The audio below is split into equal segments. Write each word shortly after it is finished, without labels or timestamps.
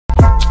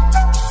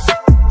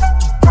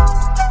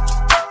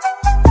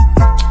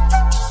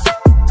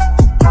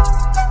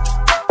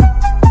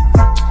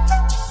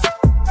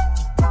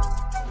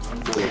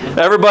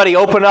Everybody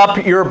open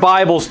up your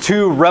Bibles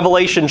to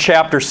Revelation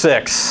chapter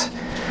 6.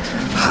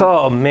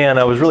 Oh man,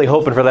 I was really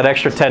hoping for that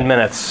extra 10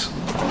 minutes.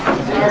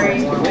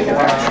 Sorry, we're going to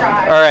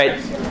try. All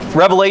right,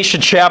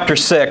 Revelation chapter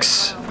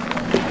 6.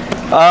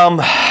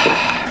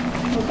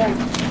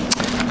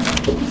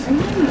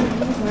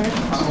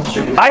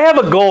 I have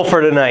a goal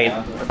for tonight,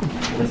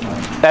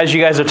 as you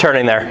guys are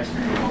turning there.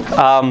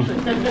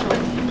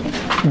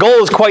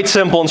 Goal is quite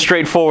simple and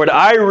straightforward.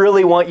 I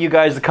really want you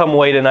guys to come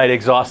away tonight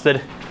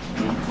exhausted.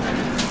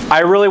 I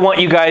really want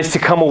you guys to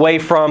come away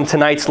from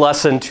tonight's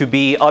lesson to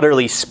be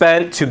utterly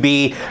spent, to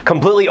be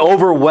completely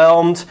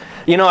overwhelmed.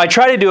 You know, I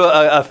try to do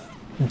a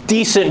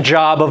decent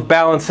job of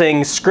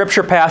balancing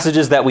scripture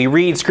passages that we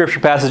read, scripture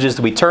passages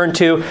that we turn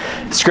to,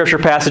 scripture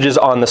passages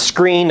on the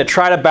screen, to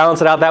try to balance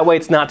it out. That way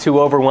it's not too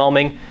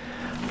overwhelming.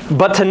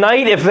 But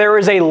tonight, if there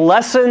is a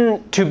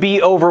lesson to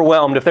be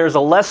overwhelmed, if there's a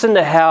lesson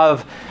to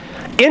have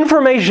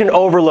information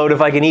overload,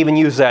 if I can even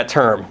use that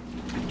term,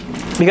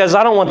 because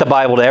I don't want the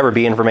Bible to ever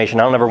be information.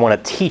 I don't ever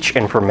want to teach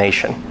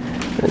information.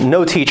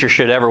 No teacher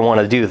should ever want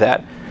to do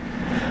that.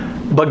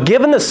 But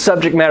given the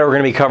subject matter we're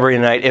going to be covering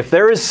tonight, if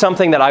there is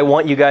something that I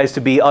want you guys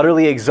to be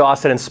utterly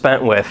exhausted and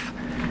spent with,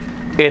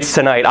 it's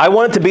tonight. I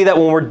want it to be that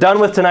when we're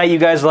done with tonight, you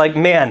guys are like,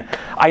 man,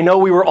 I know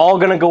we were all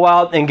going to go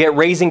out and get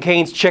Raising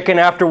Cane's chicken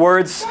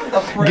afterwards,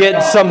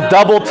 get some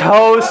double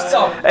toast,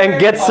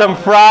 and get some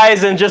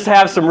fries and just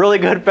have some really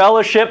good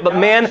fellowship. But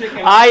man,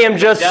 I am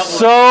just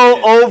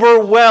so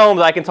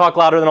overwhelmed. I can talk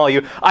louder than all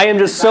you. I am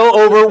just so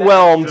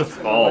overwhelmed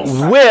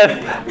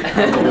with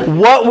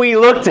what we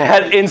looked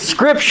at in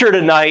Scripture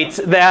tonight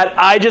that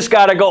I just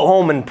got to go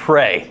home and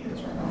pray.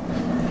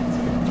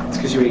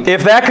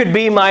 If that could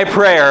be my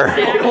prayer.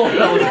 Oh,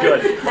 that was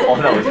good. Oh,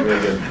 that was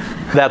really good.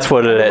 That's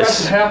what it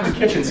is. Half the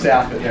kitchen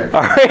staff in here.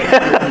 All right.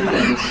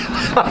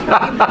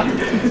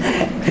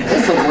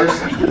 That's the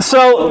worst.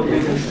 So,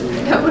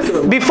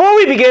 before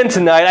we begin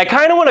tonight, I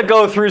kind of want to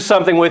go through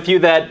something with you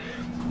that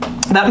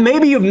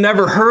maybe you've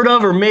never heard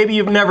of or maybe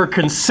you've never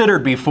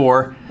considered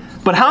before.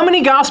 But how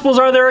many Gospels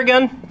are there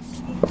again?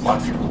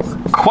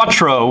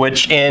 Quattro,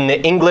 which in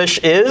English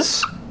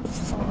is?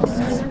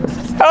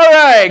 All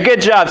right,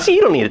 good job. See,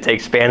 you don't need to take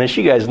Spanish.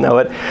 You guys know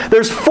it.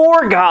 There's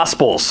 4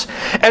 Gospels.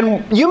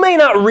 And you may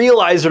not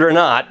realize it or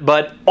not,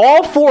 but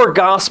all 4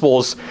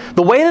 Gospels,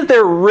 the way that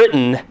they're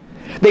written,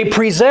 they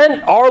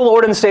present our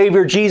Lord and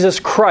Savior Jesus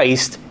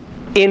Christ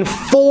in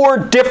 4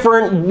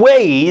 different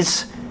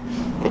ways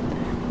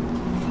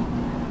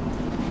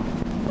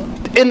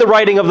in the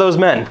writing of those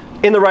men,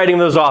 in the writing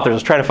of those authors. I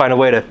was trying to find a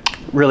way to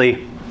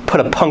really put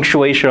a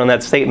punctuation on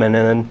that statement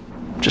and then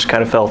just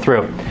kind of fell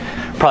through.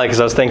 Probably because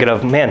I was thinking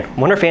of, man,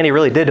 wonder if Andy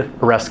really did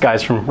arrest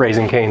guys from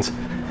Raising Cane's.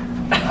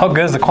 How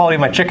good is the quality of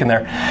my chicken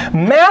there?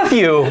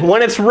 Matthew,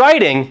 when it's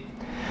writing,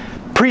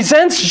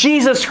 presents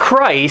Jesus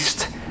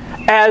Christ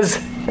as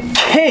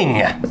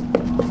king.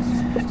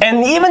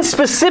 And even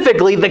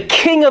specifically, the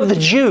King of the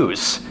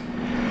Jews.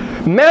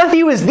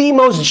 Matthew is the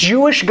most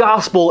Jewish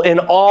gospel in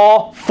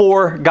all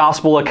 4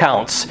 gospel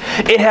accounts.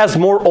 It has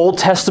more Old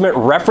Testament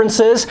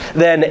references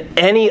than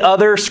any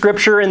other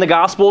scripture in the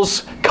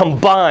Gospels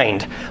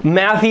combined.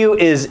 Matthew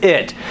is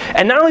it.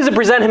 And not only does it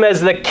present him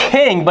as the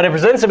king, but it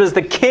presents him as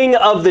the King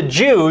of the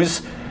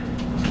Jews.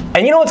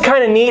 And you know what's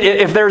kind of neat?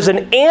 If there's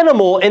an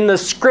animal in the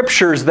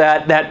scriptures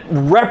that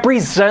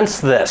represents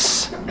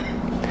this,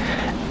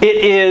 it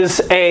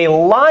is a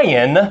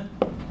lion,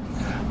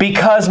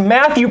 because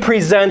Matthew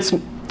presents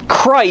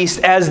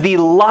Christ as the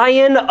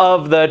Lion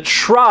of the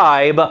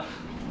tribe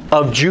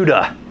of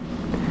Judah.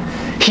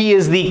 He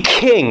is the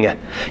king.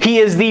 He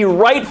is the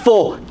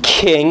rightful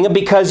king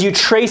because you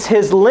trace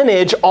his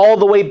lineage all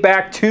the way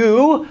back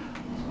to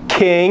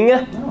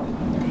King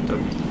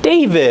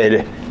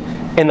David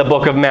in the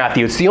book of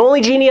Matthew. It's the only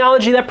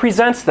genealogy that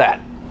presents that.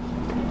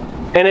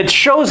 And it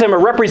shows him or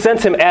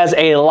represents him as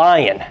a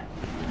lion.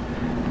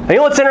 And you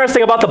know what's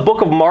interesting about the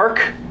book of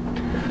Mark?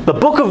 The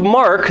book of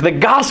Mark, the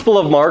Gospel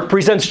of Mark,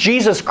 presents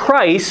Jesus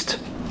Christ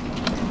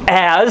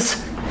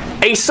as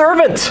a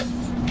servant.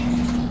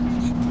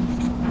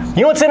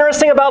 You know what's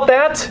interesting about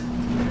that?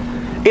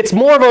 It's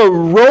more of a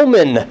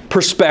Roman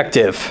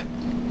perspective.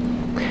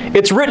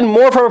 It's written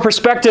more from a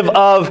perspective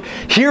of,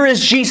 here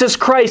is Jesus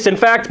Christ. In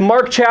fact,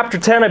 Mark chapter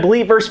 10, I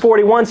believe verse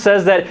 41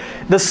 says that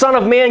the Son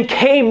of Man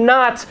came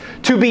not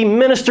to be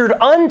ministered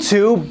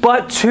unto,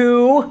 but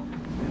to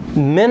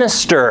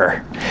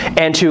minister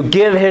and to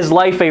give his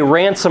life a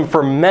ransom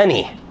for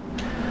many.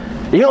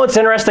 You know what's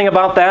interesting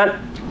about that?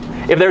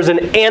 If there's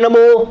an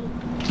animal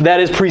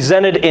that is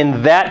presented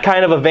in that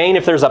kind of a vein,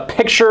 if there's a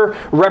picture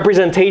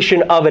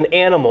representation of an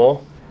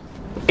animal,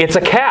 it's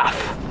a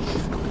calf.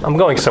 I'm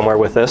going somewhere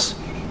with this.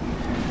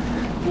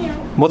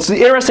 What's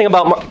interesting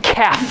about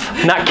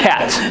calf, not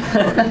cat.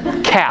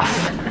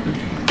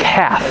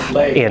 Calf,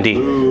 Andy.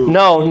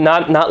 No,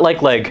 not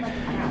like leg.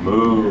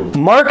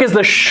 Mark is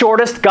the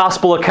shortest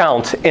gospel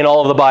account in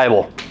all of the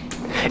Bible.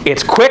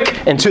 It's quick,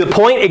 And to the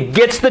point, it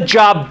gets the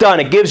job done.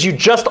 It gives you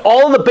just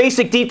all of the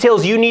basic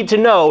details you need to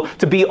know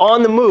to be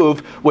on the move,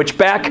 which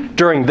back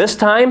during this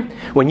time,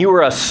 when you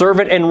were a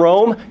servant in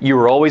Rome, you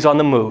were always on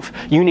the move.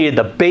 You needed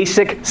the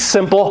basic,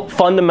 simple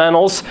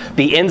fundamentals,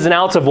 the ins and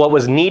outs of what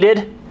was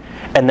needed,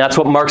 and that's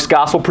what Mark's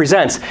gospel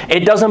presents.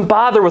 It doesn't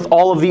bother with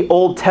all of the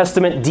Old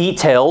Testament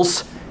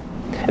details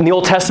and the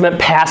Old Testament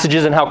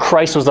passages and how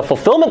Christ was the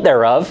fulfillment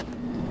thereof.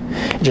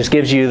 It just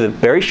gives you the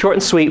very short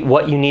and sweet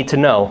what you need to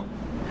know.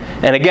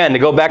 And again, to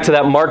go back to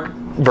that Mark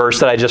verse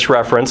that I just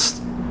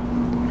referenced,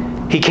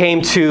 he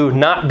came to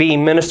not be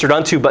ministered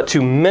unto, but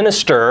to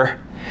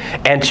minister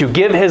and to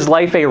give his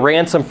life a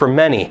ransom for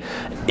many.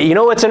 You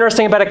know what's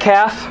interesting about a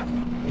calf?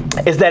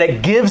 Is that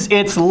it gives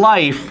its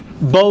life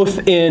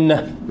both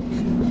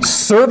in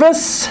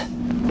service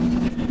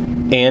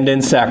and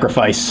in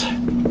sacrifice.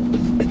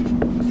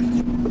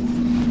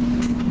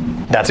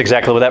 That's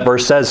exactly what that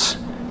verse says.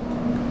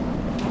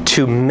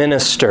 To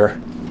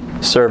minister,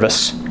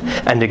 service,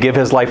 and to give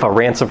his life a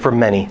ransom for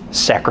many,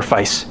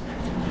 sacrifice.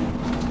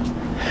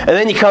 And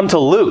then you come to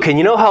Luke, and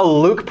you know how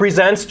Luke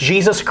presents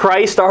Jesus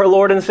Christ, our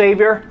Lord and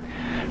Savior?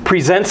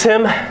 Presents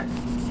him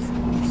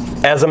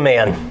as a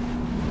man.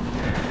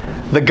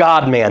 The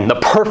God-man, the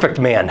perfect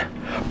man.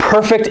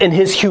 Perfect in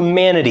his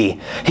humanity.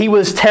 He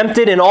was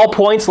tempted in all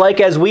points like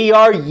as we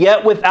are,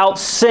 yet without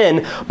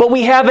sin. But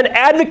we have an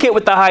advocate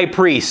with the high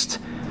priest.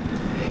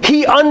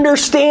 He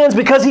understands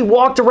because he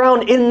walked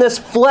around in this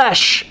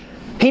flesh.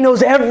 He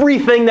knows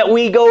everything that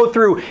we go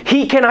through.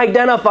 He can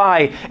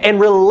identify and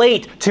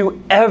relate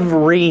to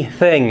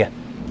everything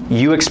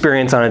you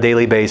experience on a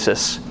daily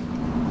basis.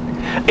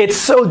 It's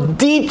so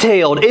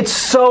detailed. It's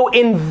so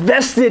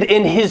invested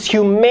in his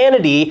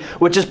humanity,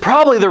 which is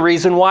probably the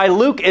reason why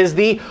Luke is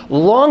the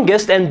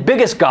longest and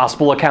biggest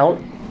gospel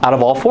account out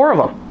of all four of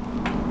them.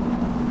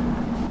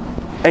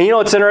 And you know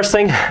what's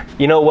interesting?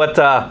 You know what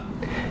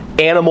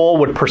animal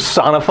would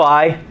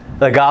personify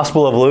the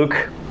Gospel of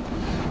Luke?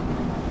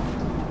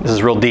 This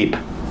is real deep.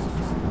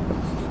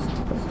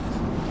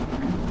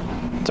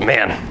 It's a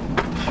man.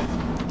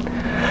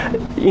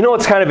 You know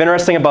what's kind of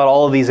interesting about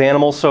all of these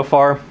animals so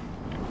far?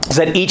 Is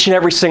that each and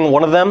every single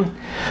one of them,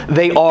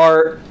 they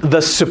are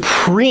the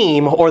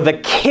supreme or the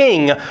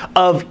king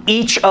of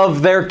each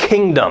of their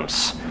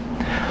kingdoms.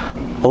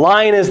 A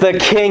lion is the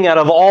king out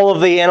of all of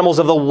the animals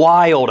of the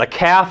wild. A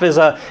calf is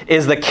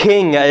the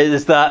king,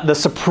 is the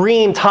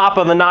supreme top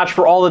of the notch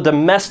for all the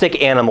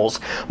domestic animals.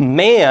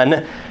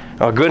 Man,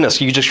 oh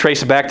goodness, you just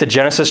trace it back to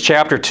Genesis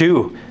chapter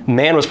 2.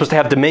 Man was supposed to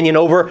have dominion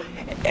over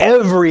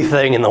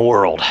everything in the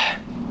world.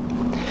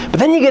 But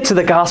then you get to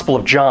the Gospel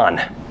of John.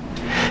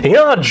 And you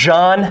know how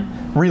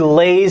John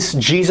relays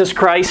Jesus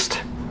Christ?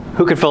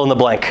 Who could fill in the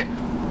blank?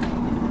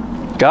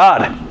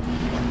 God.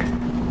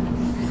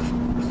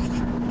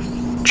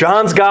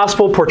 John's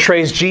gospel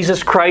portrays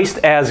Jesus Christ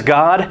as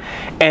God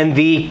and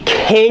the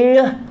king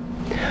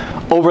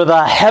over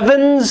the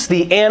heavens.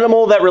 The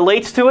animal that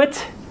relates to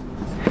it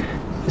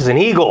is an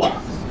eagle.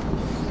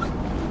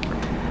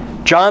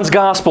 John's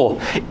gospel.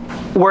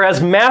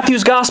 Whereas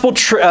Matthew's gospel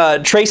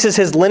traces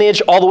his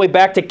lineage all the way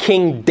back to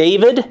King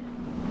David,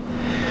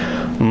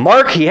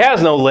 Mark, he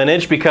has no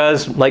lineage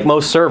because, like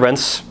most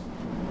servants,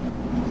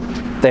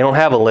 they don't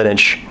have a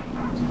lineage.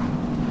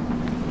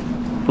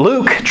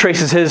 Luke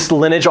traces his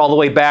lineage all the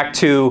way back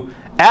to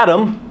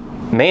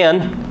Adam,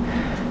 man.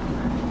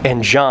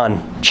 And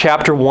John,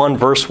 chapter 1,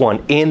 verse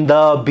 1, in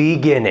the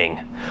beginning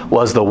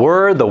was the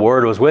Word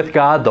was with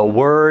God, the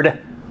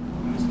Word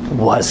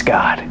was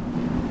God,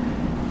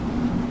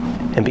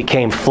 and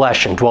became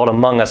flesh and dwelt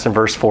among us in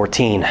verse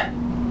 14.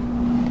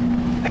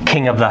 The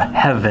King of the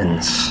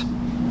heavens.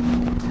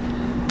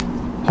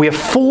 We have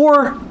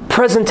 4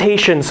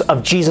 presentations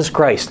of Jesus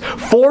Christ.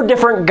 4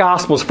 different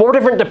gospels, 4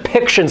 different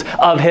depictions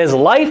of his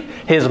life,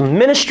 his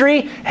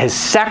ministry, his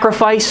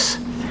sacrifice,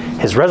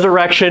 his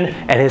resurrection,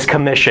 and his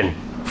commission.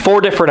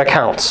 4 different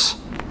accounts.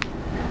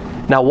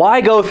 Now,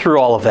 why go through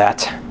all of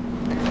that?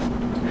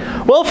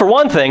 Well, for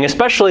one thing,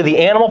 especially the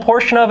animal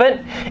portion of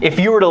it, if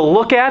you were to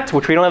look at,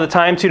 which we don't have the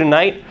time to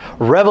tonight,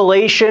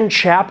 Revelation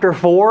chapter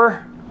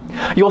 4,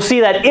 you'll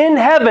see that in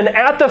heaven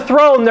at the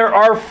throne there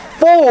are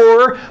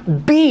 4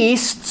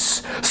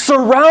 beasts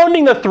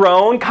surrounding the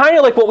throne, kind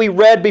of like what we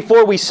read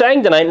before we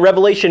sang tonight in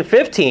Revelation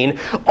 15,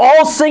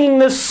 all singing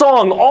this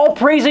song, all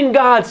praising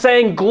God,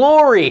 saying,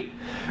 "Glory,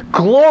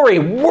 glory,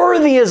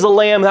 worthy is the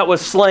Lamb that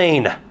was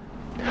slain.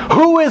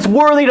 Who is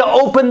worthy to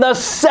open the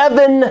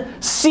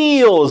 7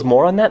 seals?"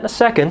 More on that in a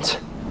second.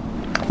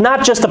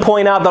 Not just to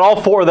point out that all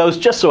 4 of those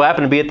just so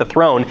happen to be at the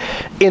throne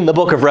in the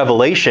book of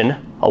Revelation.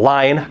 A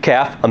lion, a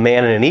calf, a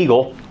man, and an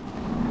eagle.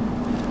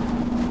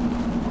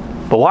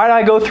 But why did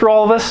I go through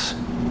all of this?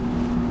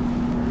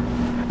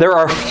 There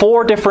are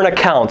 4 different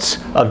accounts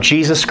of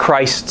Jesus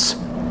Christ's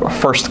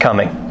first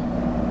coming.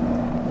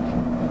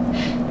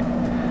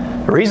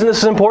 The reason this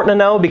is important to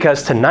know,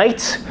 because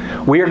tonight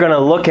we are going to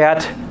look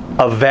at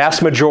a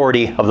vast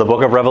majority of the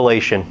book of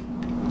Revelation,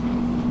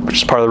 which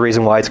is part of the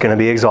reason why it's going to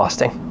be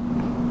exhausting.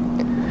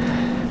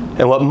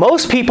 And what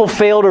most people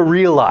fail to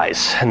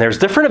realize, and there's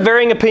different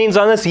varying opinions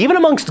on this, even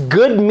amongst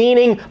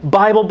good-meaning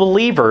Bible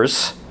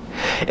believers,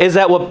 is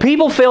that what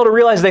people fail to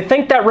realize, they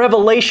think that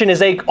Revelation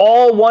is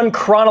all one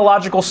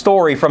chronological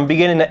story from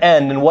beginning to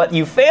end. And what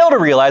you fail to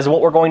realize, and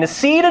what we're going to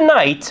see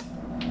tonight,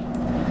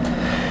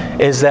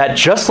 is that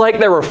just like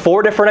there were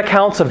 4 different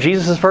accounts of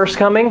Jesus' first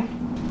coming,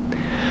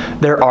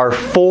 there are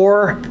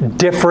 4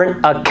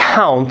 different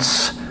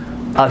accounts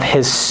of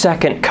His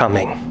second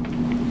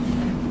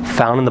coming,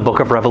 found in the book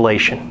of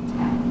Revelation.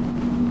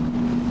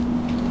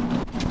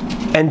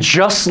 And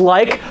just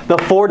like the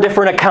 4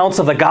 different accounts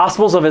of the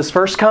Gospels of His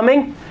first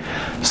coming,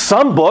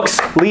 some books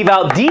leave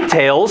out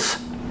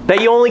details that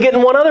you only get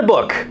in one other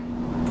book.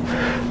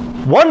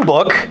 One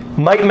book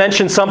might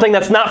mention something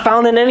that's not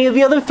found in any of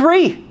the other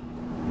 3.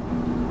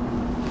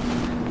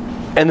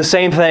 And the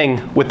same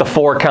thing with the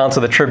 4 accounts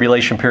of the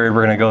tribulation period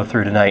we're going to go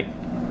through tonight.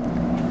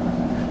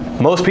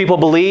 Most people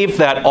believe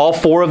that all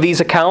 4 of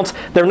these accounts,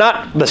 they're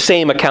not the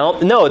same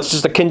account. No, it's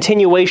just a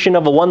continuation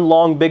of one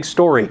long big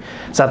story.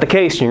 It's not the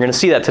case, and you're going to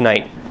see that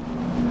tonight.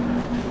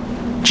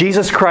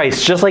 Jesus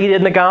Christ, just like He did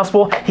in the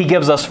gospel, He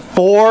gives us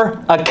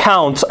 4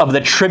 accounts of the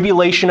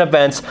tribulation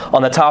events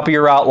on the top of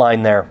your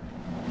outline there.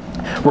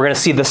 We're going to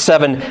see the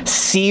 7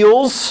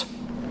 seals,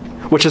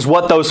 which is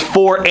what those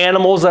 4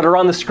 animals that are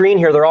on the screen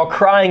here, they're all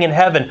crying in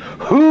heaven.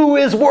 Who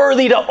is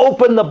worthy to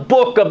open the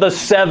book of the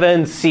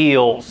 7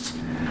 seals?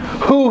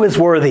 Who is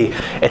worthy?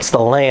 It's the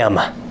Lamb.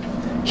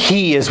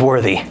 He is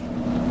worthy.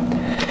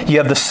 You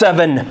have the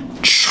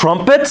 7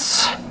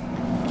 trumpets.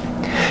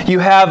 You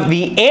have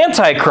the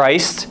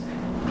Antichrist,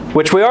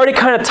 which we already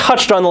kind of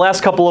touched on the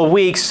last couple of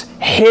weeks,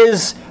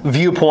 his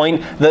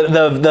viewpoint,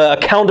 the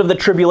account of the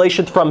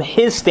tribulation from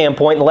his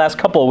standpoint. In the last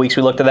couple of weeks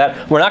we looked at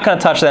that. We're not going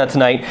to touch that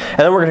tonight. And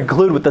then we're going to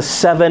conclude with the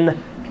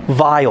 7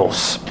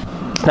 vials.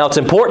 Now it's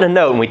important to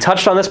note, and we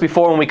touched on this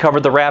before when we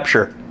covered the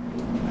rapture,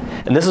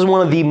 and this is one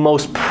of the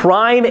most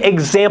prime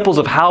examples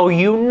of how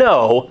you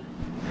know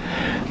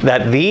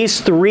that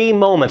these 3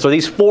 moments, or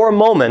these 4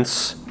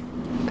 moments,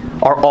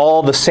 are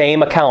all the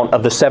same account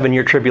of the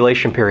 7-year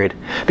tribulation period.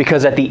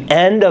 Because at the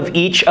end of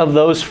each of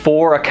those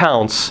 4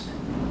 accounts,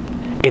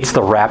 it's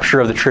the rapture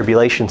of the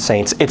tribulation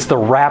saints. It's the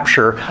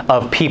rapture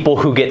of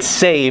people who get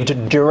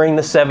saved during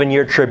the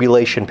 7-year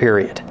tribulation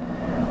period.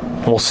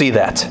 And we'll see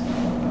that.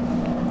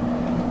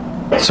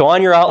 So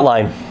on your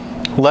outline,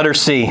 letter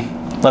C.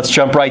 Let's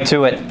jump right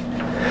to it.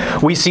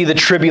 We see the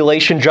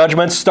tribulation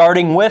judgment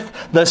starting with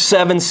the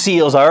 7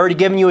 seals. I already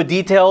given you a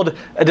detailed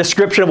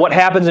description of what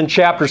happens in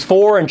chapters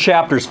 4 and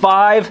chapters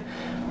 5.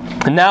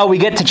 And now we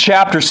get to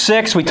chapter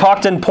 6. We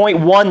talked in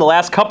point 1 the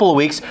last couple of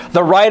weeks,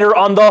 the rider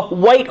on the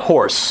white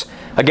horse.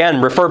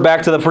 Again, refer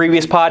back to the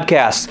previous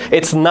podcast.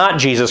 It's not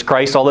Jesus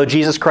Christ, although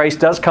Jesus Christ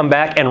does come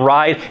back and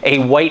ride a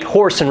white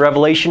horse in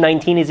Revelation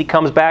 19 as He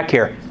comes back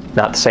here.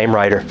 Not the same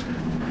rider.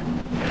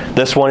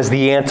 This one is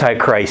the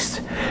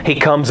Antichrist. He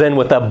comes in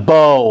with a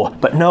bow,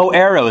 but no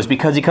arrows,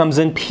 because he comes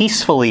in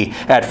peacefully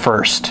at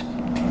first.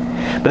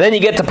 But then you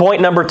get to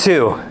point number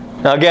 2.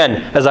 Now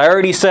again, as I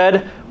already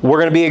said, we're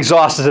going to be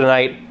exhausted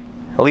tonight.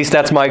 At least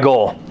that's my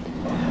goal.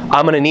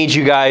 I'm going to need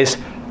you guys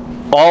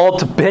all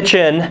to pitch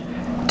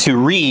in to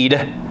read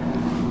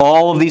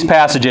all of these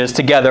passages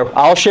together.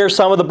 I'll share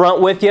some of the brunt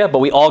with you, but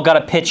we all got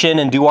to pitch in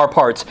and do our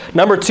parts.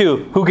 Number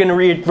 2, who can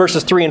read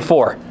verses 3 and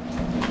 4?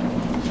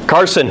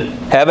 Carson,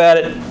 have at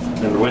it.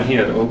 And when he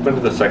had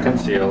opened the second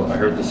seal, I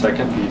heard the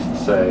second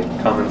beast say,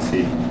 "Come and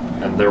see."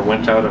 And there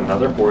went out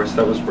another horse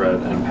that was red,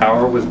 and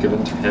power was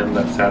given to him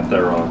that sat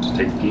thereon to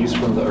take peace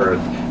from the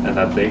earth, and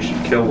that they should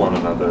kill one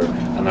another.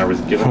 And there was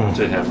given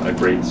to him a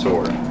great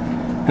sword.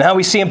 Now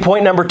we see in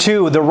point number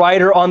 2, the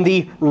rider on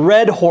the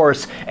red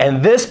horse.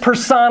 And this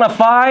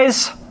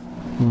personifies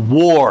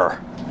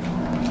war.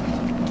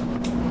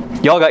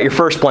 Y'all got your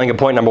first blank at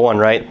point number 1,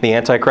 right? The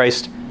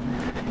Antichrist.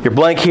 Your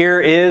blank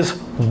here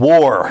is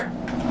war.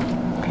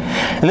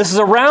 And this is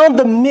around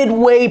the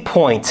midway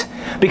point,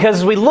 because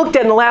as we looked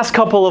at in the last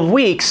couple of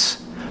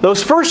weeks,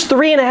 those first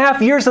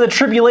 3.5 years of the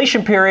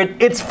tribulation period,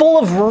 it's full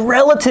of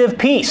relative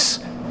peace.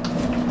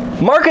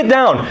 Mark it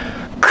down.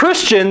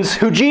 Christians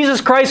who Jesus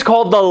Christ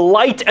called the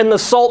light and the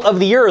salt of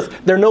the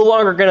earth, they're no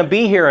longer going to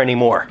be here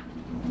anymore.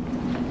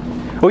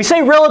 We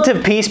say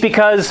relative peace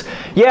because,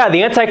 yeah,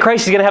 the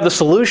Antichrist is going to have the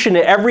solution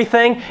to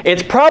everything.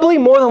 It's probably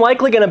more than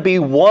likely going to be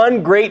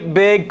one great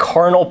big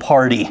carnal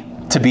party,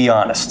 to be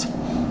honest.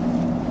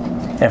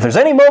 And if there's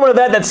any moment of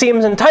that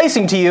seems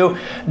enticing to you,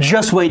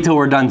 just wait till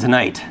we're done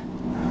tonight.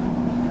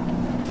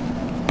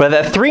 But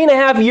at that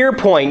 3.5 year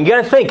point, you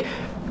got to think,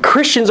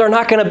 Christians are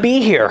not going to be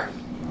here.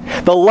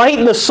 The light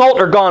and the salt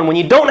are gone. When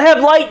you don't have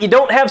light, you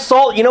don't have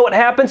salt, you know what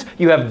happens?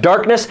 You have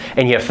darkness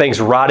and you have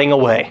things rotting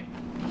away.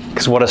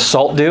 Because what does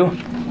salt do?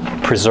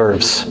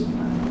 Preserves.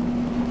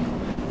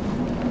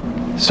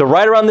 So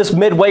right around this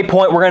midway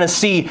point, we're going to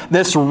see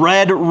this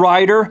red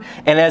rider.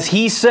 And as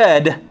he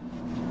said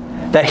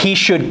that he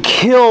should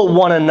kill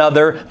one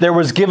another, there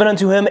was given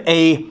unto him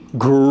a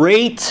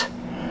great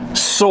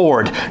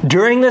sword.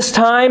 During this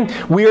time,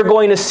 we are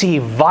going to see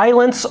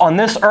violence on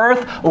this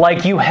earth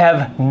like you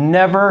have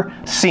never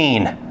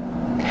seen.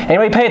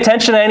 Anybody pay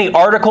attention to any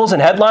articles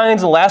and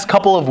headlines in the last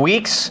couple of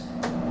weeks?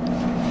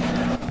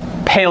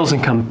 Pales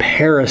in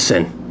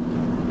comparison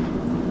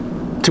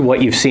to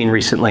what you've seen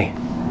recently.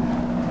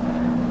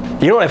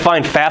 You know what I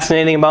find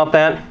fascinating about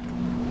that?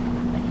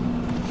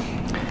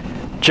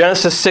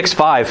 Genesis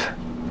 6:5.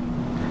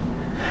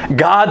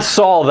 God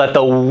saw that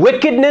the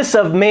wickedness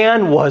of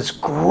man was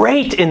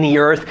great in the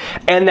earth,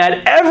 and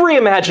that every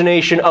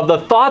imagination of the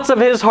thoughts of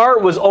his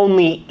heart was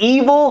only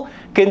evil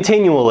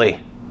continually.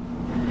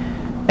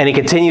 And he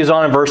continues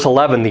on in verse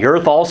 11. The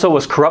earth also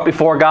was corrupt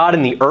before God,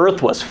 and the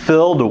earth was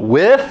filled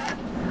with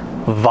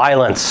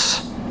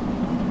violence.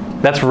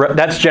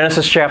 That's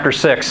Genesis chapter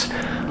 6.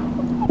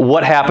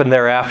 What happened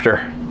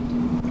thereafter?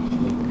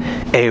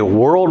 A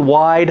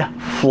worldwide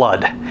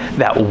flood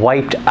that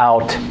wiped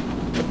out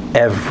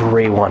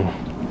everyone.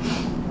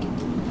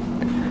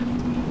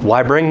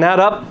 Why bring that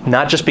up?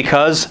 Not just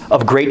because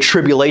of great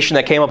tribulation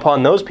that came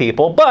upon those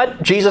people,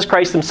 but Jesus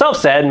Christ himself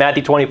said in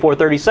Matthew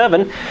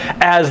 24:37,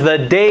 as the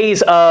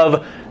days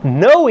of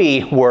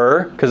Noe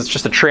were, because it's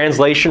just a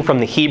translation from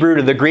the Hebrew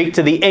to the Greek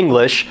to the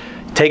English.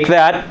 Take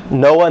that,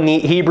 Noah in the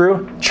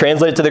Hebrew,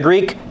 translate it to the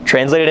Greek,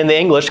 translate it into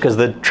English, because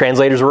the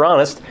translators were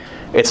honest.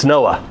 It's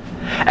Noah.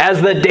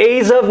 As the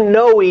days of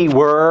Noe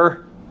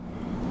were,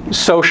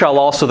 so shall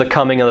also the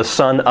coming of the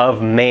Son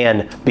of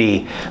Man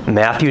be.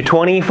 Matthew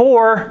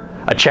 24,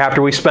 a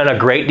chapter we spent a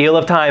great deal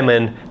of time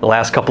in the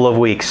last couple of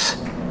weeks.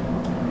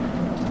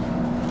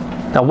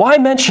 Now, why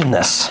mention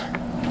this?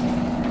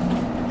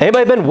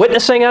 Anybody been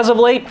witnessing as of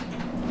late?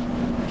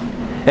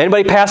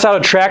 Anybody pass out a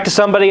tract to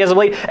somebody as of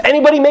late?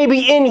 Anybody maybe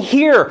in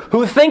here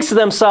who thinks to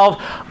themselves,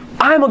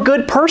 I'm a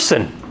good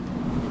person.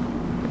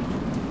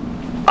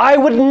 I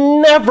would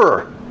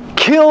never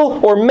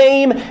kill or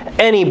maim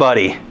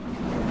anybody.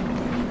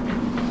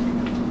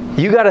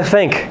 You got to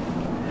think,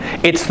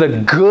 it's the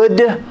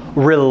good,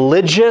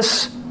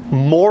 religious,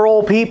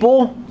 moral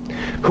people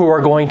who are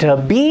going to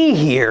be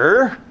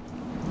here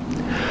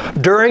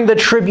during the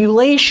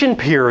tribulation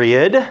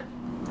period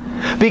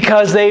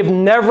because they've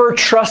never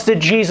trusted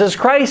Jesus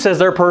Christ as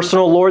their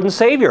personal Lord and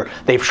Savior.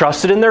 They've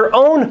trusted in their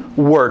own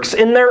works,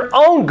 in their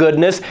own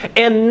goodness,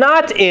 and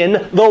not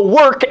in the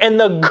work and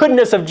the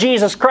goodness of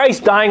Jesus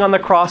Christ dying on the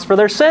cross for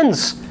their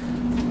sins.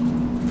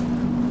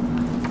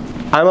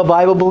 I'm a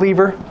Bible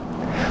believer.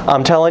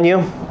 I'm telling you,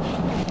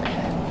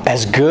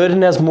 as good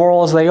and as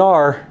moral as they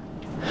are,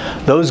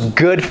 those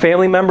good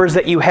family members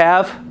that you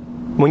have,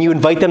 when you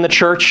invite them to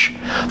church,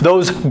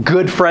 those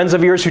good friends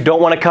of yours who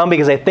don't want to come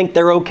because they think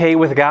they're okay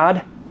with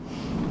God,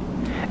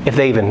 if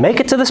they even make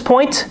it to this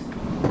point,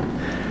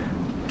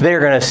 they're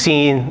going to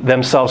see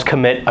themselves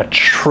commit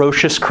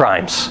atrocious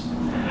crimes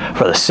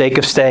for the sake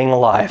of staying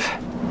alive.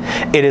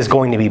 It is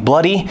going to be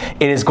bloody.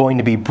 It is going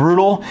to be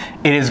brutal.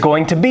 It is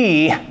going to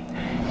be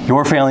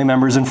your family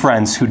members and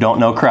friends who don't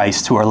know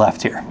Christ who are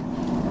left here.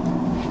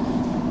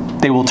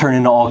 They will turn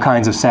into all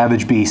kinds of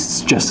savage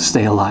beasts just to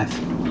stay alive.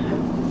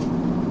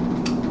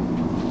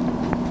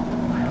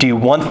 Do you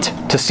want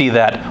to see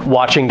that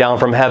watching down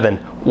from heaven,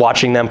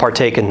 watching them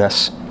partake in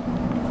this?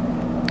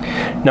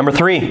 Number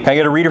 3, can I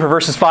get a reader for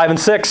verses 5 and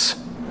 6?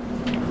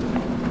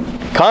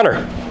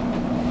 Connor.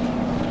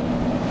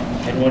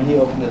 And when he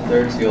opened the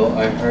third seal,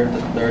 I heard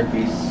the third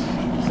beast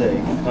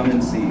say, Come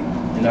and see.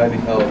 And I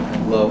beheld,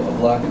 and lo, a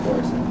black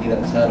horse, and he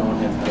that sat on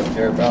him had a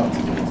pair of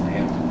balances in his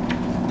hand.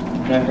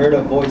 And I heard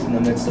a voice in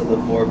the midst of the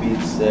 4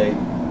 beasts say,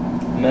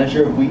 A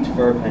measure of wheat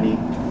for a penny,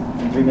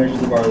 and 3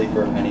 measures of barley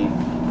for a penny,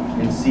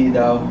 and see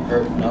thou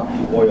hurt not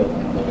the oil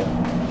in the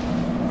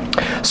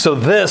lamp. So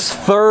this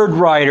third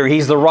rider,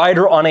 he's the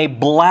rider on a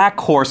black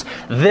horse.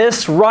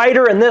 This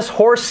rider and this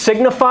horse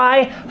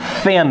signify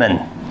famine.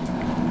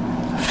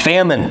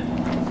 Famine.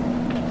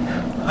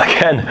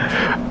 Again,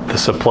 the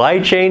supply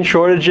chain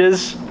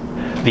shortages,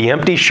 the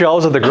empty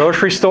shelves of the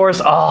grocery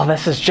stores. Oh,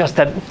 this is just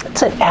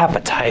it's an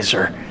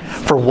appetizer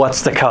for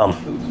what's to come.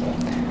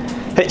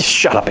 Hey,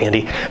 shut up,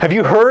 Andy. Have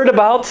you heard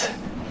about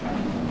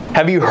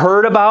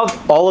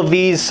all of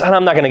these, and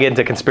I'm not going to get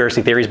into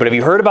conspiracy theories, but have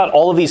you heard about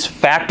all of these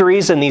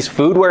factories and these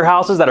food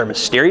warehouses that are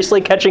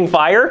mysteriously catching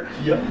fire?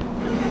 Yep.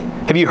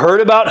 Have you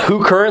heard about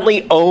who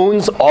currently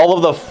owns all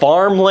of the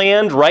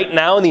farmland right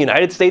now in the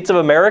United States of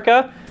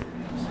America?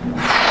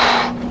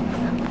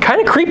 Kind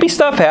of creepy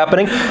stuff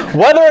happening.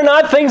 Whether or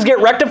not things get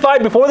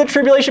rectified before the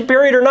tribulation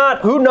period or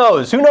not, who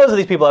knows? Who knows if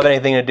these people have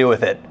anything to do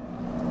with it?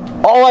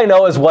 All I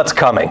know is what's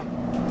coming.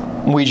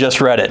 We just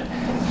read it.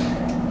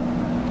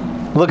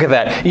 Look at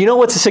that. You know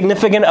what's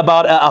significant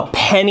about a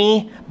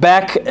penny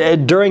back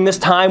during this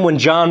time when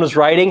John was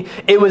writing?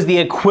 It was the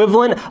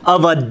equivalent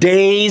of a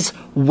day's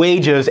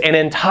wages, an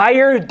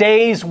entire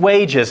day's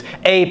wages.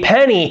 A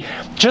penny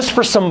just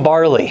for some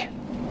barley.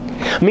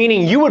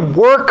 Meaning you would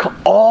work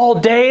all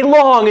day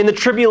long in the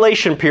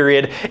tribulation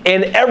period,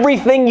 and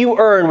everything you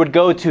earned would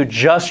go to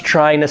just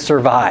trying to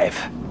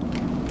survive.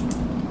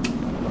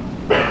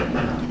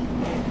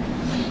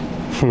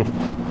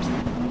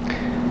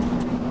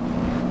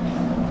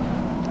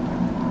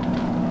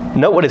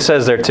 Note what it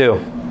says there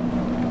too.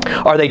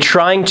 Are they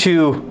trying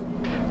to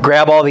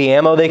grab all the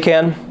ammo they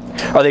can?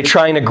 Are they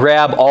trying to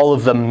grab all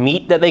of the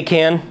meat that they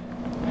can?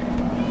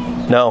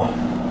 No.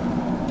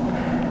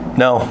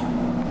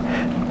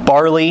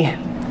 Barley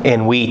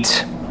and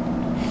wheat.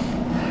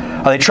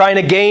 Are they trying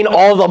to gain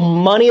all the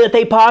money that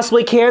they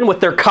possibly can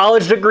with their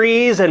college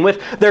degrees and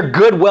with their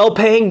good,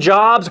 well-paying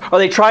jobs? Are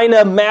they trying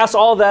to amass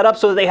all that up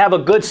so that they have a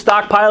good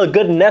stockpile, a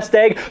good nest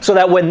egg, so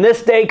that when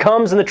this day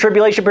comes in the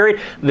tribulation period,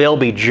 they'll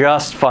be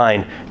just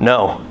fine?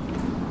 No.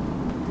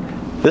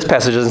 This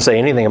passage doesn't say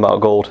anything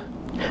about gold.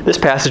 This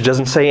passage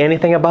doesn't say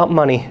anything about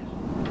money.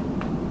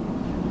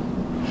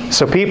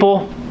 So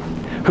people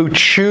who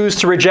choose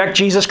to reject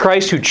Jesus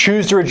Christ, who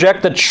choose to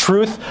reject the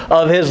truth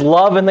of His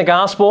love in the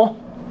gospel,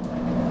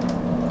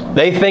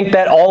 they think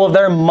that all of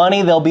their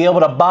money they'll be able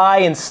to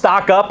buy and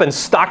stock up and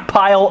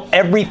stockpile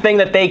everything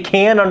that they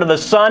can under the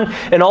sun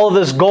and all of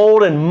this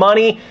gold and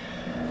money.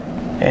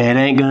 It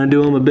ain't going to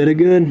do them a bit of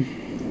good.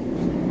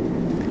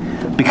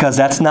 Because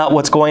that's not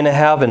what's going to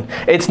happen.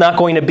 It's not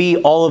going to be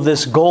all of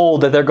this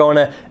gold that they're going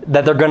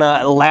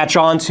to latch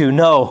onto.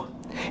 No.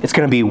 It's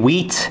going to be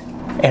wheat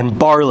and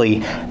barley,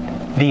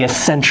 the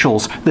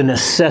essentials, the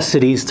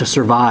necessities to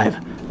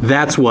survive.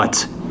 That's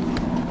what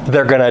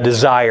they're going to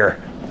desire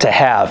to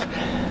have.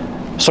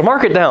 So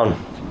mark it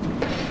down.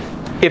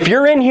 If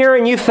you're in here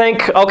and you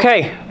think,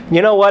 okay,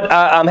 you know what,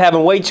 I'm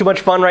having way too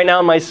much fun right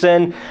now in my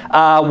sin.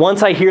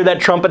 Once I hear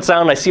that trumpet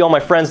sound, I see all my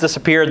friends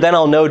disappear, then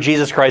I'll know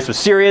Jesus Christ was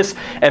serious.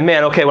 And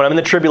man, okay, when I'm in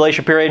the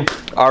tribulation period,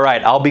 all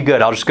right, I'll be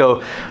good. I'll just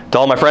go to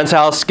all my friends'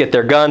 house, get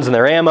their guns and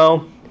their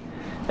ammo,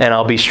 and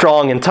I'll be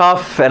strong and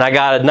tough. And I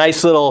got a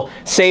nice little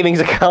savings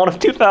account of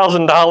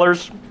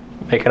 $2,000,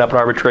 making up an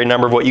arbitrary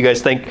number of what you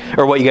guys think,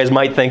 or what you guys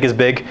might think is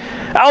big.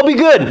 I'll be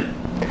good.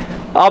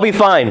 I'll be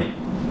fine.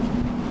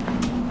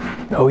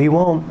 No, you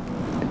won't.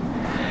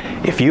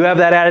 If you have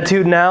that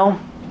attitude now,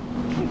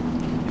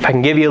 if I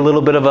can give you a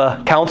little bit of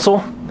a counsel,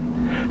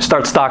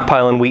 start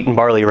stockpiling wheat and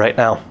barley right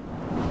now.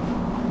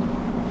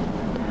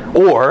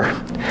 Or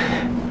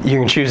you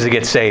can choose to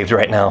get saved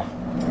right now.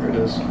 There it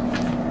is.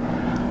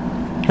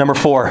 Number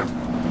 4,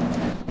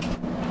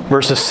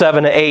 verses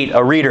 7 to 8,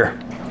 a reader.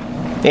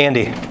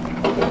 Andy.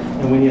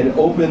 And when he had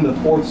opened the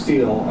fourth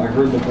seal, I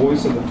heard the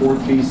voice of the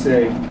fourth beast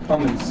say,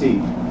 "Come and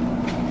see."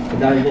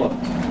 And I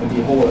looked, and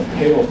behold, a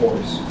pale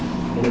horse,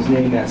 and his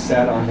name that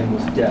sat on him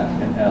was Death,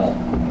 and Hell.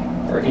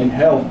 And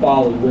hell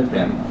followed with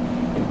him,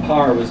 and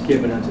power was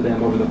given unto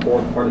them over the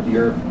fourth part of the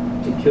earth,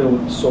 to kill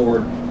with the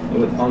sword, and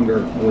with hunger,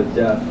 and with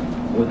death,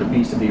 and with the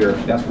beasts of the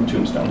earth. That's from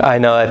Tombstone. I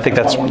know, I think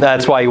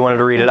that's why you wanted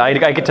to read it. I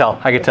could tell.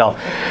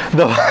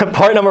 The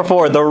part number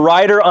 4, the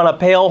rider on a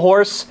pale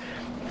horse,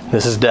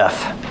 this is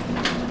death.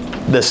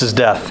 This is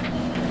death.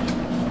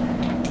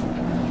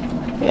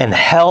 And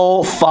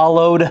hell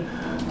followed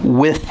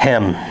with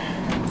him.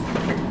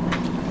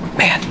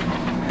 Man.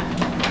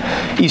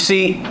 You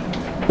see,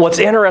 what's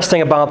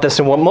interesting about this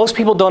and what most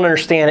people don't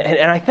understand,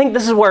 and I think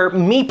this is where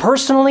me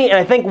personally, and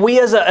I think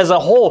we as a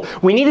whole,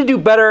 we need to do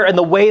better in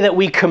the way that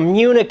we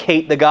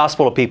communicate the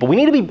gospel to people. We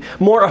need to be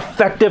more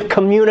effective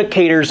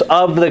communicators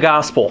of the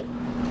gospel,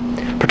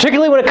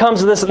 particularly when it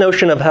comes to this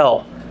notion of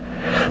hell.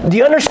 Do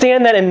you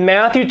understand that in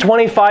Matthew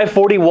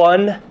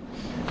 25:41,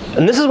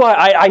 and this is why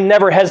I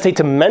never hesitate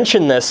to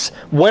mention this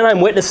when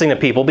I'm witnessing to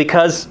people,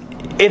 because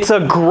it's a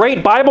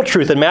great Bible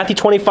truth in Matthew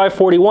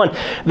 25:41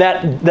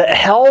 that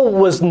hell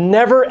was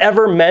never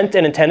ever meant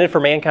and intended for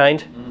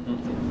mankind.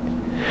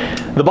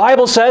 The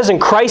Bible says,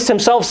 and Christ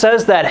Himself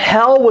says, that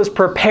hell was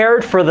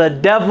prepared for the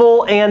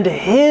devil and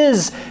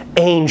his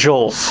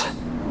angels.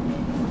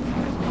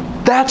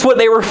 That's what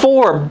they were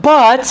for.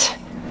 But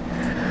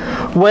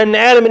when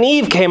Adam and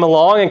Eve came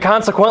along, and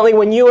consequently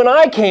when you and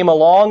I came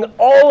along,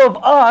 all of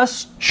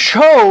us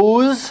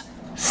chose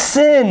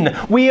sin.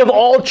 We have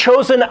all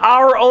chosen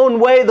our own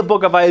way, the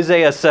book of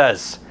Isaiah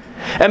says.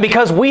 And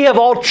because we have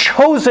all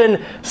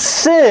chosen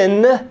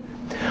sin,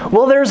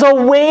 well, there's a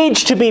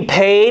wage to be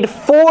paid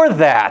for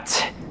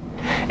that.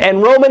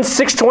 And Romans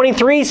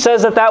 6:23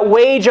 says that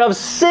wage of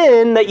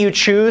sin that you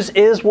choose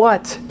is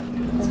what?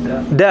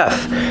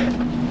 Death.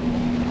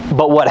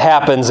 But what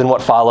happens and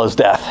what follows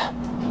death?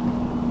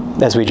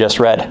 As we just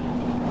read.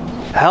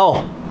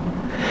 Hell.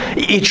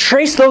 You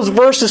trace those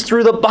verses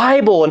through the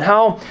Bible and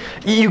how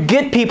you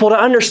get people to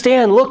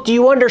understand, look, do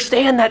you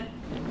understand that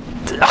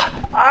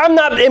I'm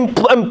not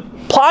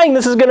implying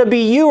this is going to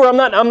be you, or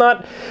I'm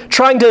not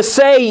trying to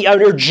say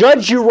or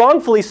judge you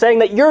wrongfully saying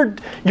that you're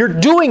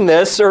doing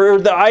this, or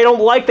that I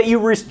don't like that you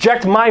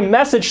reject my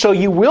message so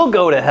you will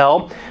go to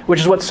hell, which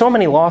is what so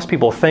many lost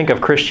people think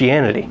of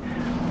Christianity.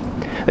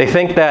 They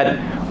think that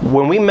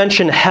when we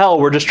mention hell,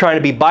 we're just trying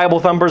to be Bible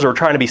thumpers or we're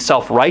trying to be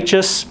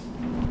self-righteous.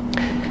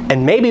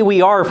 And maybe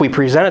we are if we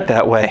present it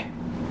that way.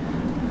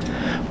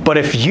 But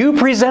if you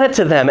present it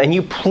to them and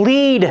you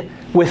plead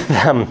with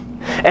them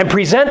and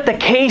present the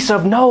case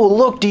of, no,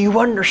 look, do you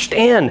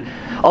understand?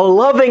 A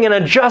loving and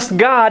a just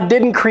God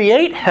didn't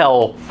create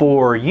hell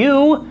for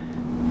you,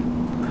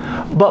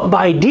 But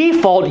by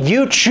default,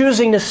 you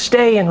choosing to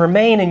stay and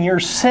remain in your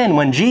sin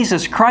when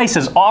Jesus Christ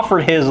has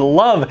offered His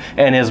love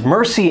and His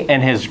mercy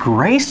and His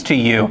grace to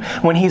you,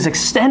 when He's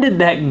extended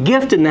that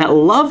gift and that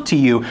love to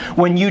you,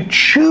 when you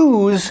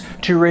choose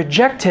to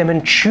reject Him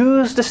and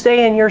choose to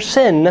stay in your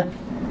sin,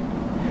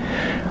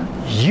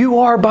 you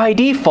are by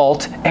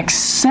default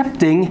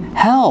accepting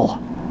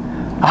hell.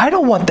 I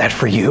don't want that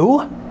for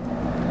you.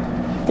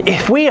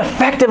 If we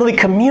effectively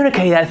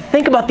communicate that,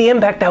 think about the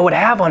impact that would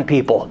have on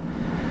people.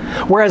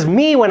 Whereas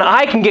me, when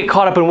I can get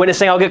caught up in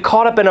witnessing, I'll get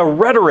caught up in a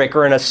rhetoric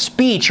or in a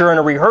speech or in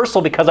a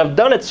rehearsal because I've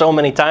done it so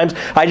many times.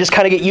 I just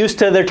kind of get used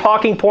to their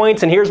talking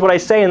points and here's what I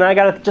say, and then I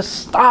got to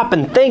just stop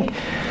and think.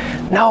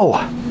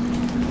 No.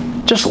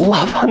 Just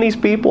love on these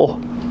people.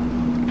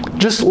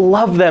 Just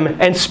love them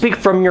and speak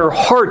from your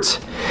heart.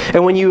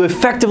 And when you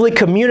effectively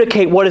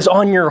communicate what is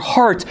on your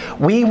heart,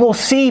 we will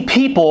see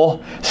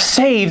people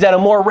saved at a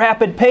more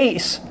rapid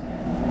pace.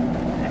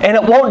 And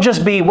it won't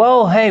just be,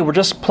 well, hey, we're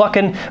just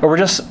plucking, or we're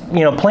just,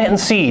 planting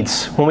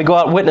seeds when we go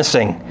out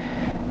witnessing.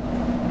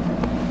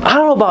 I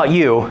don't know about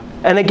you.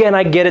 And again,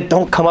 I get it.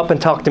 Don't come up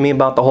and talk to me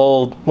about the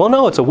whole, well,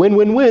 no, it's a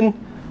win-win-win.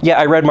 Yeah,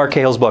 I read Mark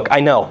Cahill's book. I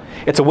know.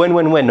 It's a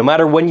win-win-win. No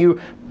matter when you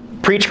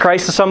preach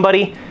Christ to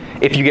somebody,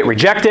 if you get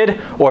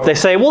rejected, or if they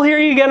say, we'll hear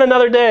you again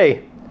another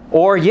day.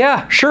 Or,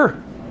 yeah, sure,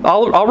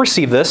 I'll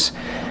receive this.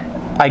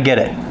 I get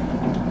it.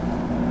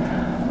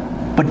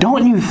 But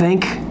don't you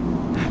think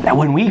that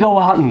when we go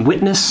out and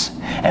witness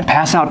and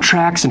pass out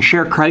tracts and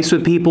share Christ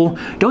with people,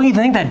 don't you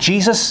think that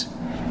Jesus,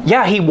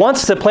 yeah, He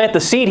wants to plant the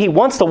seed, He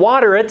wants to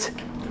water it.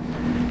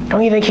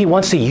 Don't you think He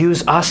wants to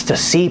use us to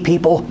see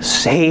people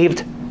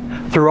saved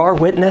through our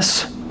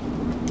witness?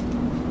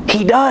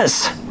 He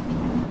does.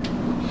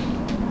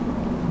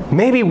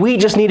 Maybe we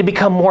just need to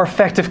become more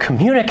effective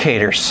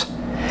communicators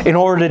in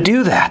order to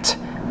do that.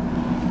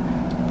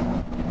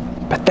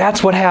 But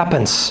that's what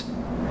happens.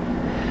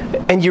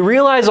 And you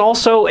realize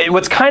also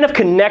what's kind of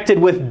connected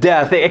with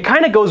death. It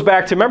kind of goes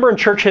back to, remember in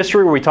church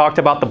history where we talked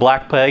about the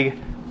Black Plague?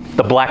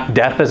 The Black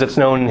Death as it's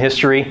known in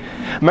history.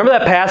 Remember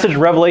that passage in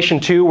Revelation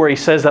 2 where He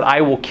says that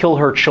I will kill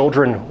her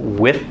children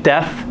with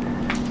death?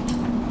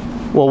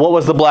 Well, what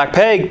was the Black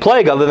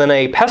Plague other than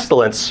a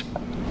pestilence?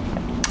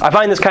 I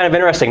find this kind of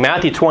interesting.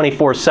 Matthew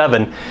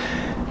 24:7.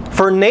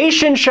 For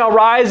nation shall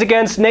rise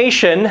against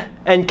nation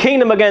and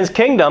kingdom against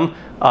kingdom.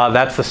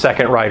 That's the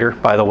second writer,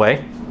 by the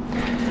way.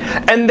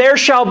 And there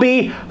shall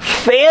be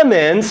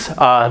famines.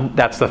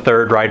 That's the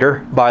third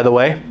writer, by the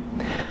way.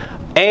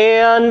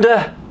 And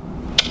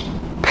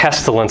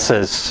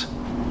pestilences.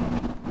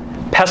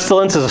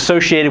 Pestilence is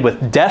associated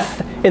with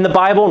death in the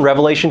Bible in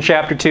Revelation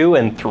chapter 2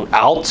 and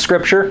throughout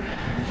Scripture.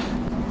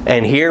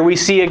 And here we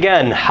see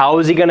again, how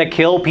is He going to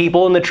kill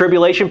people in the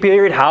tribulation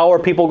period? How are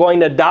people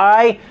going to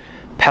die?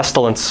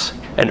 Pestilence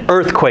and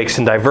earthquakes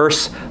in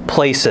diverse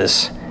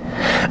places.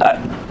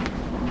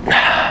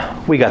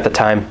 We got the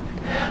time.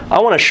 I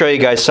want to show you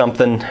guys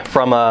something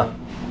from a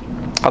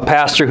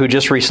pastor who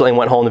just recently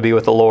went home to be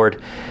with the Lord.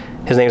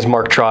 His name is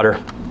Mark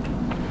Trotter.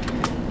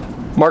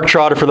 Mark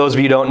Trotter, for those of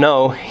you who don't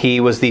know, he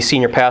was the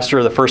senior pastor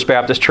of the First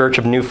Baptist Church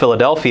of New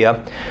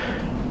Philadelphia.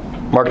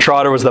 Mark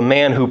Trotter was the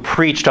man who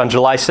preached on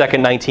July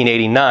 2nd,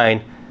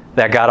 1989,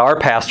 that got our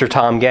pastor,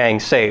 Tom Gang,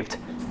 saved.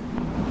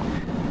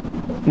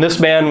 And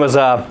this man was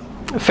a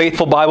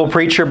faithful Bible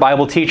preacher,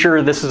 Bible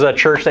teacher. This is a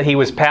church that he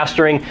was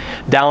pastoring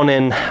down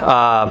in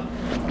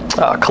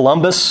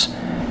Columbus.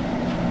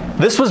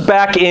 This was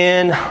back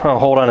in,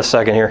 hold on a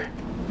second here.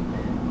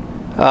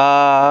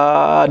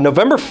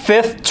 November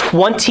 5th,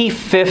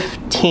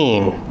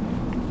 2015.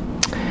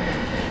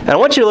 And I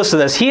want you to listen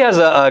to this. He has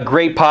a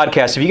great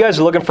podcast. If you guys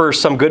are looking for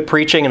some good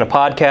preaching and a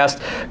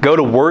podcast, go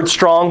to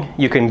WordStrong.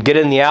 You can get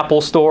it in the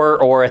Apple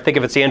Store, or I think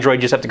if it's Android,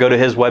 you just have to go to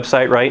his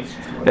website, right?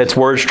 It's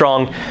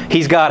WordStrong.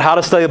 He's got How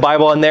to Study the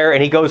Bible in there,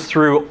 and he goes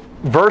through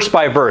verse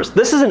by verse.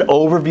 This is an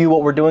overview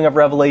what we're doing of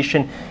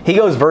Revelation. He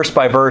goes verse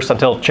by verse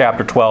until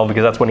chapter 12,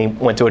 because that's when he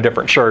went to a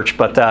different church.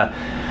 But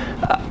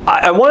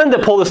I wanted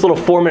to pull this little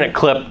 4-minute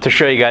clip to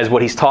show you guys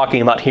what he's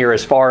talking about here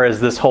as far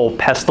as this whole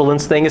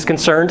pestilence thing is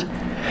concerned.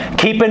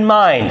 Keep in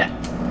mind,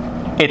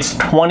 it's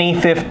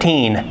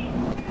 2015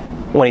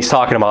 when he's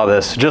talking about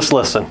this. Just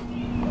listen.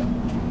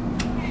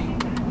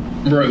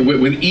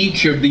 With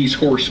each of these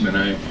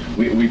horsemen,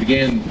 we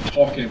began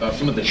talking about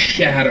some of the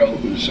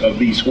shadows of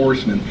these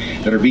horsemen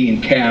that are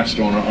being cast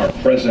on our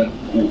present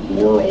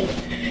world.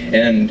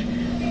 And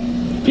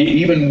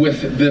even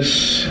with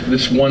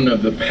this one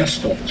of the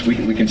pestilence,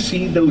 we can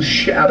see those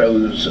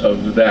shadows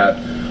of that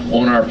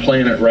on our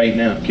planet right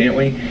now, can't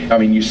we? I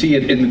mean, you see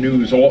it in the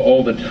news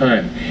all the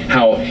time,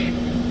 how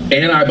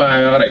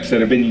antibiotics that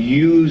have been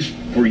used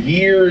for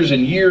years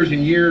and years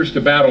and years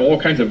to battle all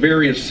kinds of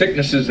various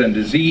sicknesses and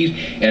disease,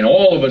 and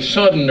all of a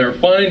sudden they're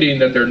finding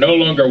that they're no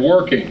longer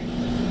working.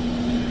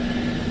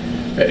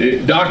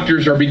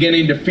 Doctors are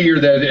beginning to fear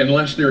that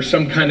unless there's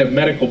some kind of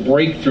medical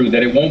breakthrough,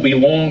 that it won't be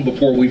long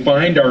before we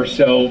find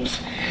ourselves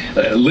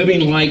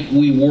living like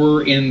we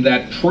were in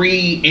that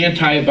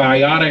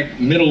pre-antibiotic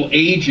Middle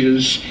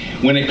Ages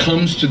when it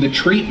comes to the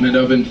treatment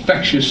of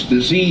infectious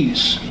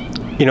disease.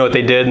 You know what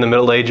they did in the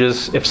Middle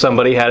Ages if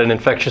somebody had an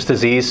infectious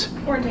disease?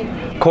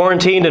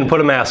 Quarantined and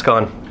put a mask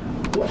on.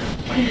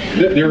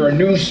 There are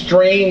new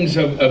strains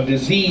of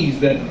disease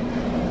that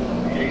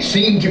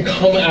seem to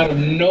come out of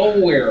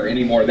nowhere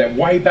anymore, that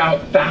wipe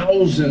out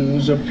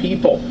thousands of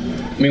people.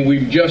 I mean,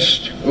 we've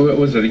just, what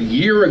was it, a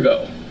year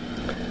ago,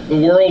 the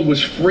world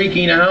was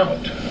freaking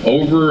out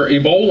over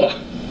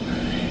Ebola.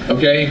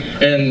 Okay,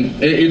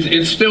 and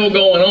it's still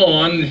going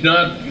on. It's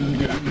not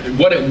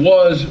what it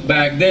was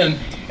back then.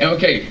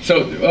 Okay,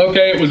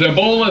 it was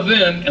Ebola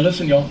then, and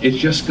listen, y'all, it's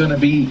just going to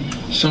be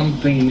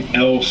something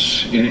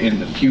else in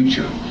the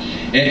future.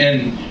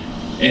 And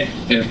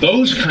if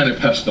those kind of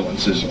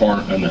pestilences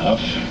aren't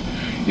enough,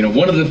 you know,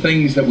 one of the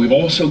things that we've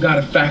also got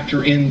to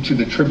factor into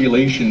the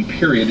tribulation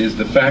period is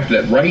the fact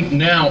that right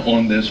now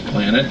on this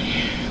planet,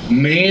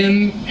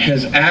 man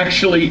has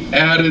actually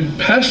added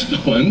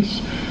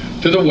pestilence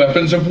to the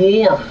weapons of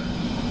war.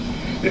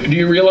 Do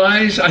you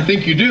realize, I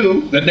think you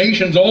do, that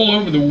nations all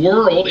over the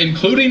world,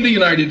 including the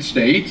United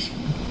States,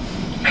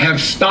 have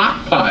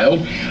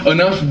stockpiled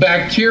enough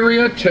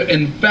bacteria to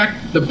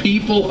infect the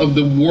people of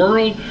the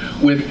world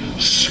with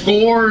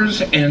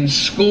scores and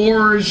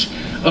scores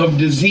of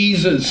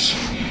diseases.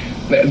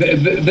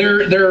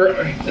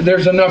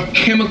 There's enough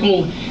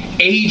chemical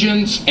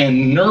agents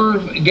and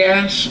nerve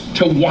gas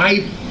to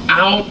wipe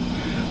out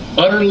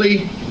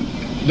utterly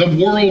the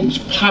world's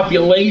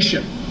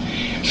population.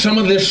 Some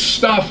of this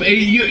stuff,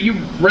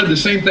 you've read the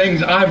same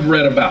things I've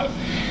read about.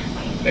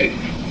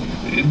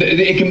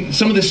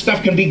 Some of this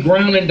stuff can be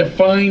ground into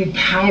fine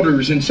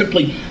powders and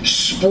simply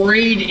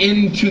sprayed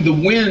into the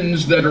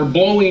winds that are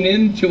blowing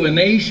into a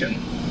nation.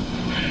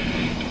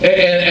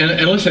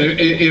 And listen,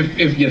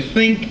 if you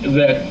think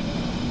that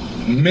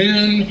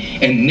men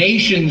and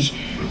nations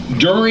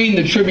during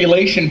the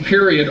tribulation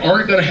period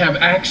aren't going to have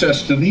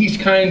access to these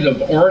kinds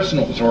of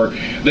arsenals, or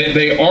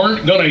they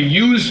aren't going to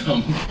use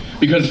them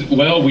because,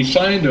 well, we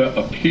signed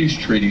a peace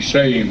treaty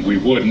saying we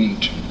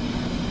wouldn't,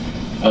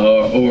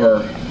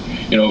 or,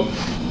 you know,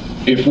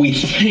 if we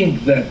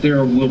think that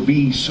there will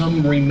be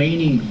some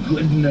remaining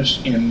goodness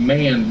in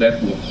man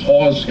that will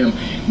cause him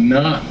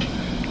not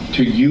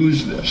to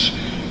use this,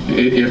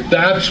 if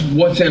that's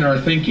what's in our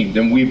thinking,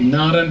 then we've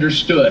not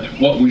understood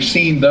what we've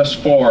seen thus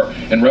far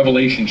in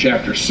Revelation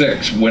chapter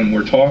 6 when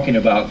we're talking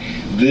about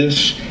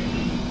this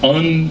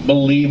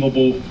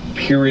unbelievable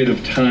period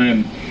of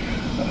time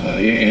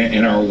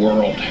in our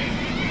world.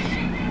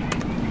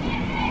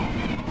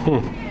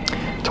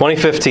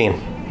 2015.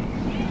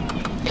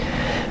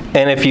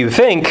 And if you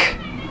think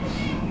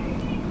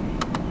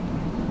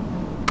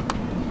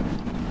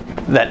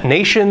that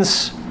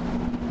nations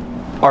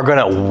are going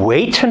to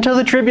wait until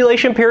the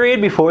tribulation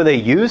period before they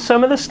use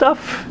some of this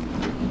stuff,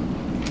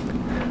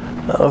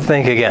 I'll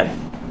think again.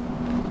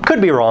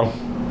 Could be wrong.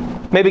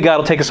 Maybe God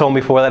will take us home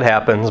before that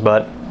happens,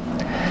 but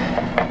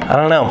I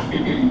don't know.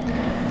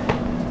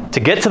 To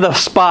get to the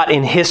spot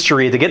in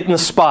history, to get in the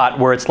spot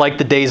where it's like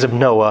the days of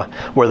Noah,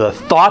 where the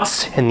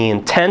thoughts and the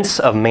intents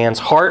of man's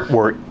heart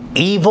were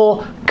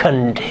evil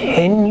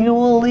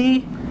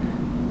continually,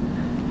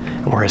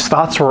 and where his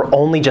thoughts were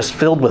only just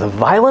filled with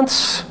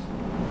violence,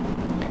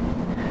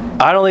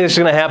 I don't think this is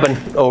going to happen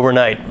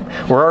overnight.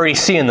 We're already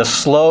seeing the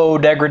slow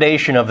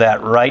degradation of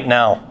that right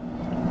now.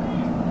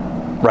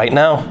 Right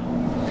now.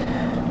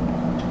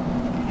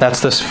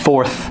 That's this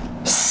fourth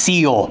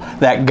seal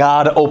that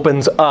God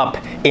opens up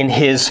in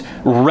His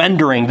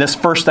rendering, this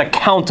first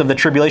account of the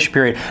tribulation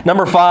period.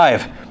 Number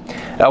 5.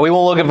 We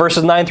won't look at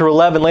verses 9 through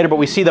 11 later, but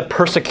we see the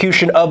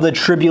persecution of the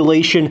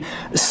tribulation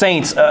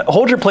saints.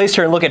 Hold your place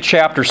here and look at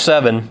chapter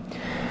 7.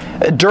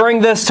 During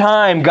this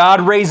time,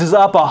 God raises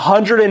up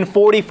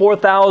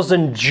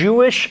 144,000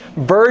 Jewish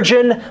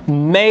virgin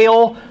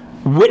male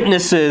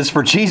witnesses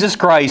for Jesus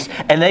Christ,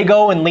 and they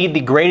go and lead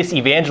the greatest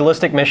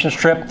evangelistic missions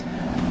trip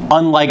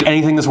unlike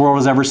anything this world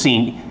has ever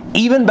seen.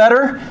 Even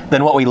better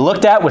than what we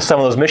looked at with some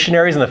of those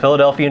missionaries in the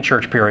Philadelphian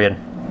church period.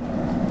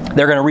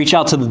 They're going to reach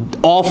out to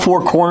all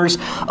four corners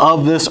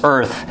of this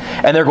earth,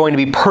 and they're going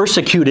to be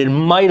persecuted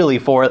mightily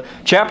for it.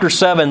 Chapter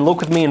 7, look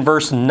with me in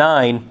verse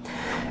 9.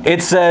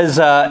 It says,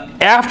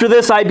 after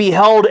this I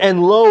beheld,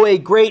 and lo, a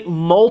great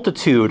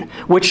multitude,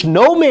 which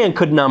no man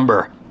could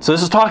number. So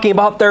this is talking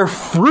about their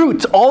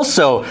fruit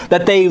also,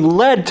 that they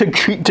led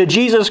to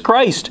Jesus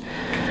Christ.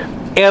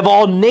 Of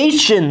all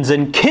nations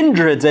and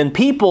kindreds and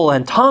people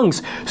and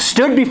tongues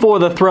stood before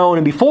the throne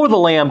and before the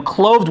Lamb,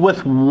 clothed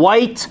with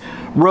white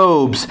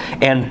robes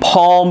and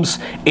palms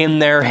in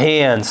their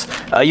hands.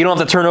 You don't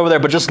have to turn over there,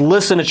 but just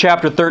listen to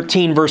chapter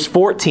 13, verse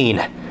 14.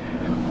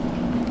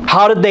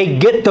 How did they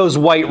get those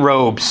white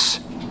robes?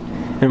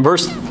 In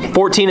verse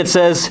 14 it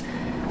says,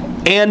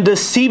 and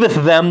deceiveth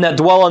them that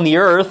dwell on the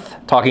earth,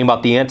 talking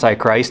about the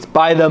Antichrist,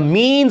 by the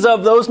means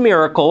of those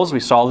miracles, we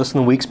saw this in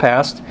the weeks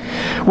past,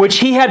 which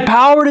he had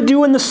power to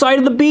do in the sight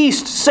of the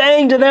beast,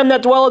 saying to them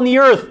that dwell on the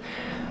earth,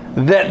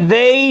 that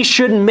they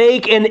should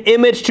make an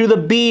image to the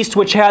beast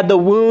which had the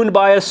wound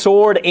by a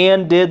sword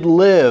and did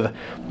live.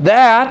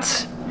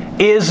 That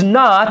is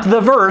not the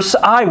verse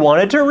I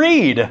wanted to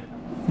read.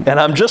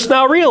 And I'm just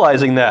now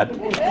realizing that.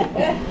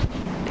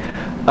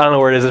 I don't know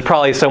where it is. It's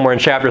probably somewhere in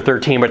chapter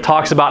 13, but it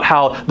talks about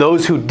how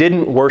those who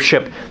didn't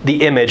worship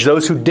the image,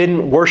 those who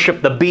didn't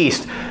worship the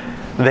beast,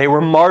 they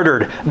were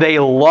martyred. They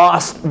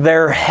lost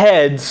their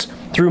heads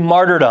through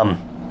martyrdom.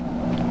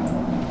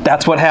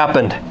 That's what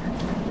happened.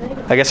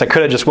 I guess I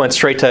could have just went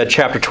straight to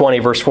chapter 20,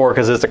 verse 4,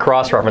 because it's a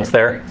cross-reference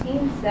there.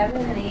 13,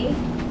 7, and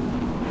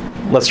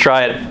 8. Let's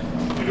try it.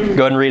 Go ahead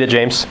and read it,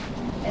 James.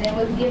 And it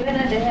was given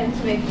unto him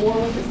to make war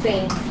with the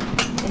saints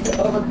and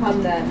to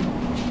overcome them.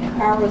 And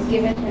power was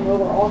given him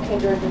over all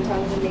kindreds and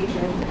tongues and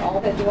nations, and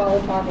all that dwell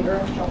upon the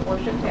earth shall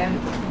worship him,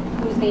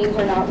 whose names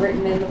are not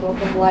written in the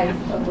book of life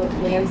of the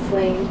Lamb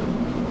slain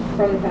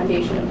from the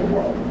foundation of the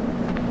world.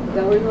 Is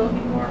that what you're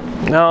looking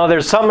for? No,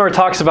 there's something where it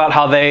talks about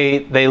how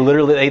they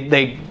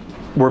literally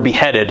were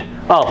beheaded.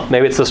 Oh,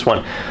 maybe it's this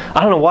one.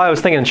 I don't know why I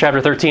was thinking in chapter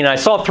 13. I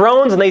saw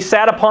thrones, and they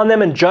sat upon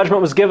them, and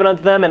judgment was given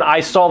unto them, and I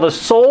saw the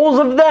souls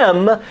of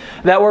them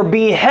that were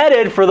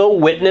beheaded for the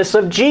witness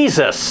of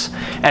Jesus,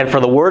 and for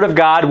the word of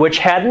God, which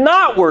had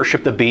not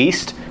worshipped the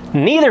beast,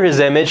 neither his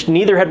image,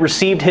 neither had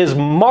received his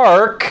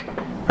mark.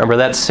 Remember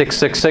that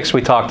 666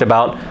 we talked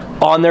about,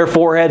 on their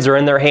foreheads or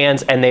in their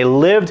hands, and they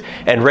lived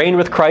and reigned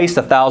with Christ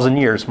 1,000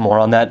 years. More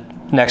on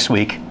that next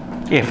week,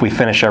 if we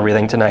finish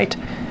everything tonight.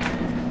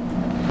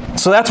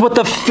 So that's what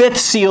the fifth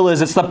seal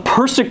is. It's the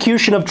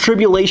persecution of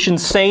tribulation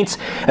saints.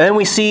 And then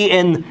we see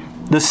in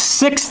the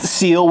sixth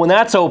seal, when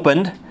that's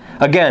opened,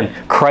 again,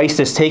 Christ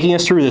is taking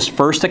us through this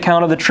first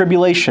account of the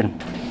tribulation.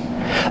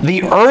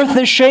 The earth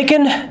is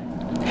shaken,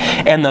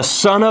 and the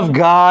Son of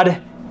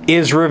God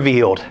is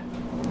revealed.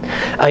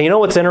 You know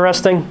what's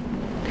interesting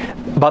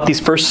about these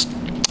first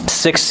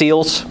 6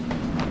 seals?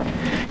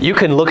 You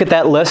can look at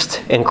that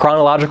list in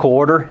chronological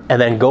order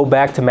and then go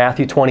back to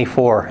Matthew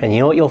 24. And you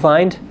know what you'll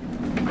find?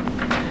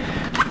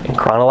 In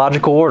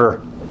chronological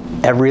order,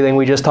 everything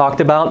we just talked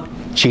about,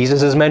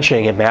 Jesus is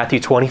mentioning in Matthew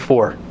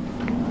 24.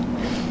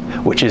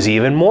 Which is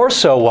even more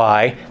so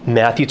why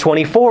Matthew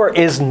 24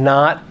 is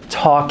not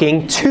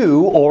talking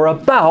to or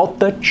about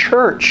the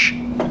church.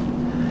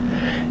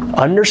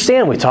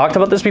 Understand, we talked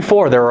about this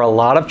before. There are a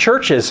lot of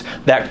churches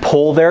that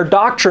pull their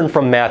doctrine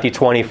from Matthew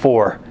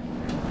 24.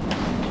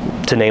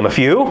 To name a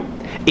few: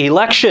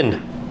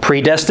 election,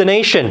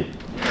 predestination,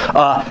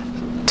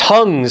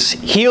 tongues,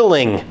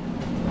 healing,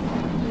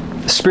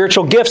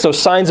 spiritual gifts,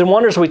 those signs and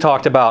wonders we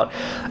talked about,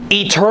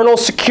 eternal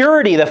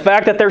security, the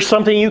fact that there's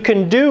something you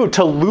can do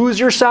to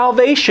lose your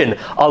salvation.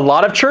 A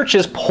lot of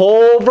churches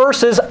pull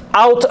verses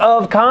out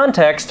of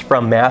context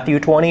from Matthew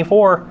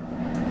 24.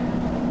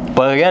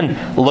 But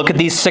again, look at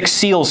these 6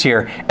 seals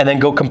here, and then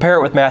go compare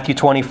it with Matthew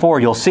 24.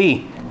 You'll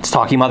see it's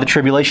talking about the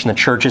tribulation. The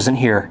church isn't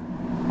here.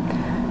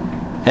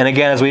 And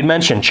again, as we'd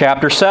mentioned,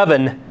 chapter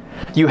 7,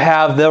 you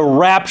have the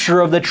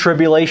rapture of the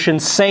tribulation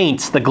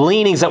saints, the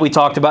gleanings that we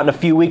talked about a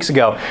few weeks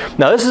ago.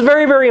 Now, this is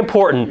very, very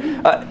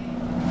important.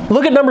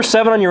 Look at number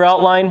 7 on your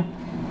outline.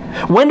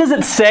 When does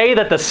it say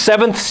that the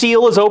 7th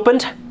seal is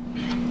opened?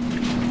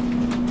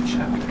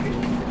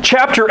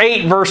 Chapter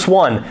 8, verse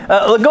 1.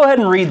 Go ahead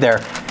and read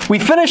there. We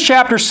finished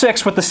chapter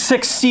 6 with the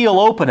 6th seal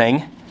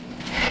opening.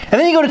 And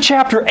then you go to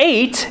chapter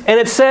 8, and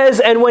it says,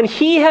 "And when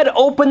he had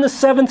opened the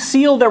 7th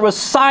seal, there was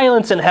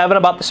silence in heaven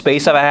about the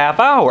space of a half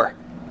hour."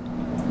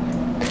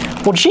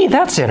 Well, gee,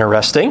 that's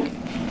interesting.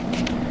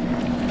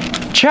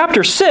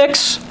 Chapter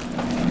 6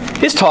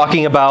 is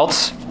talking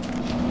about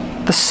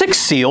the 6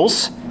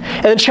 seals,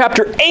 and then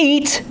chapter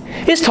 8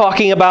 is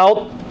talking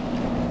about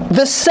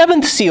the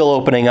 7th seal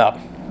opening up.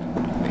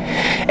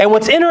 And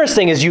what's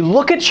interesting is you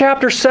look at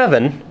chapter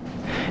 7,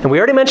 and we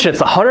already mentioned it's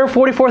the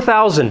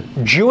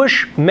 144,000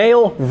 Jewish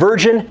male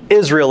virgin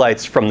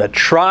Israelites from the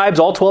tribes,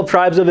 all 12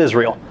 tribes of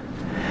Israel.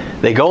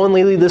 They go and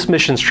lead this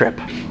missions trip.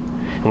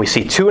 And we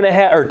see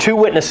 2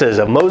 witnesses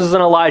of Moses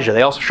and Elijah.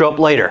 They also show up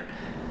later.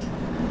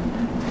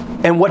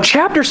 And what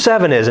chapter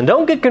 7 is, and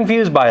don't get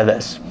confused by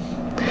this,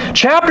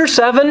 chapter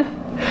 7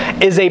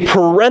 is a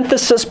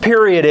parenthesis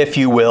period, if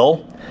you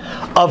will,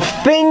 of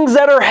things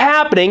that are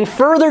happening,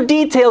 further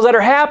details that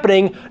are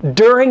happening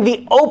during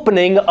the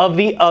opening of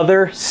the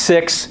other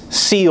 6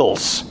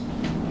 seals.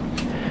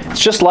 It's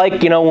just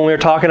like, when we were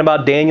talking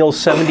about Daniel's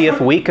 70th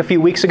week a few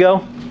weeks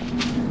ago.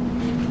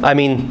 I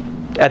mean,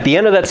 at the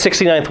end of that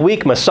 69th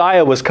week,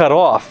 Messiah was cut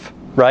off,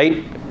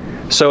 right?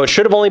 So it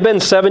should have only been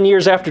 7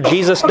 years after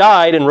Jesus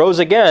died and rose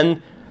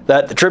again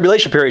that the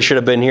tribulation period should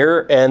have been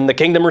here and the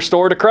kingdom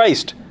restored to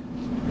Christ.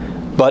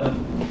 But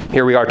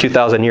here we are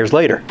 2,000 years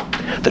later.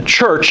 The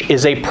church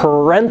is a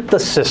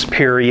parenthesis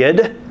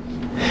period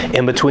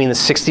in between the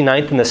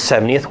 69th and the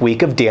 70th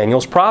week of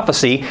Daniel's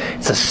prophecy.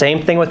 It's the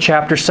same thing with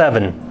chapter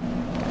 7.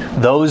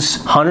 Those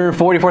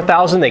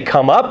 144,000, they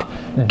come up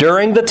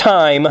during the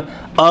time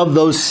of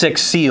those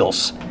 6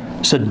 seals.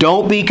 So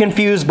don't be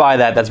confused by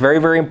that. That's very,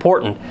 very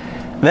important.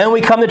 Then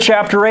we come to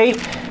chapter 8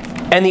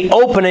 and the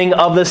opening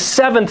of the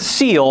 7th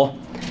seal.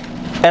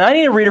 And I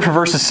need to read it for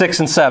verses 6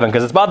 and 7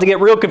 because it's about to get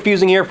real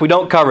confusing here if we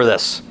don't cover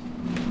this.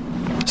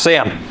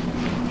 Sam.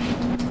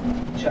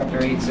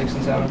 Chapter 8, 6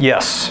 and 7?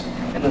 Yes.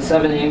 And the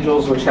 7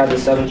 angels which had the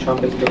 7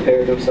 trumpets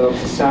prepared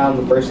themselves to sound.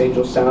 The first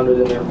angel sounded,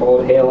 and there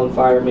followed hail and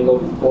fire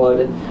mingled with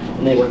blood, and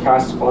and they were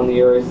cast upon the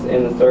earth,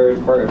 and the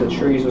third part of the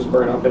trees was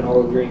burned up, and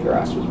all the green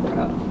grass was burned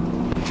up.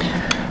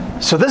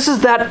 So this is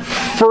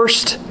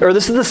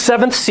this is the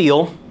seventh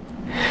seal.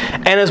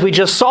 And as we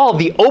just saw,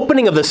 the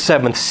opening of the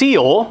seventh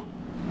seal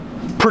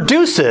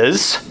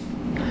produces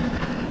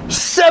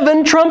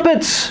 7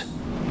 trumpets.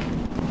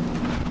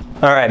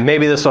 All right,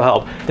 maybe this will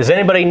help. Does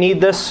anybody need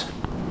this?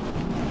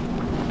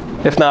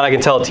 If not, I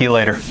can tell it to you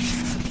later.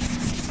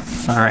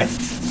 All right.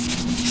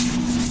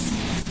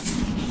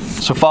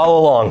 So follow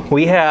along.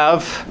 We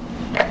have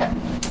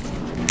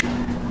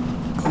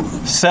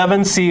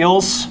 7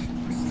 seals.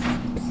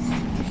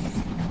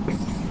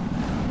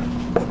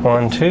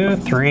 1, 2,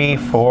 3,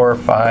 4,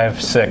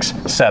 5, 6,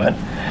 7.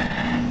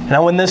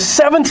 Now when the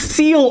 7th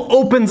seal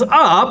opens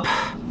up,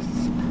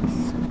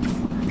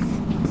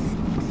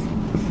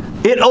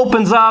 it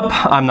opens up,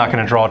 I'm not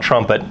going to draw a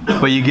trumpet,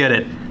 but you get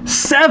it.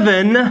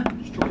 7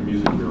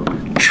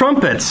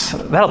 trumpets.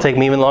 That'll take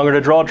me even longer to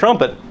draw a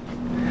trumpet.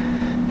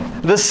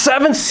 The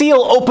 7th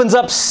seal opens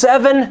up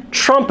 7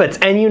 trumpets,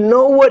 and you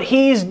know what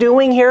he's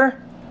doing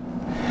here?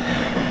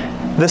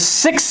 The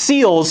 6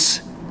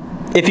 seals,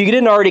 if you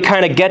didn't already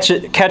kind of catch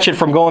it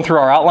from going through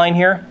our outline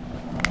here,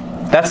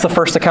 that's the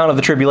first account of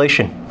the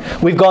tribulation.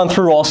 We've gone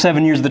through all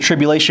 7 years of the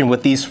tribulation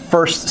with these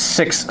first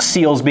 6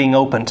 seals being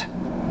opened.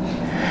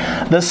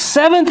 The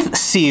 7th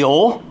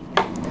seal,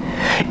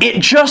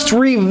 it just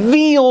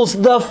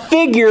reveals the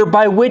figure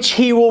by which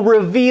he will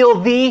reveal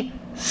the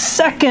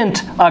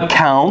second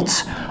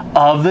account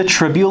of the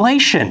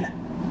tribulation.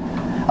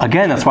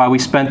 Again, that's why we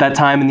spent that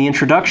time in the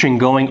introduction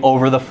going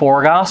over the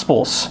 4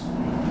 Gospels.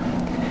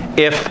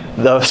 If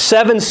the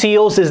 7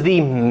 seals is the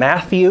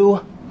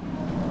Matthew,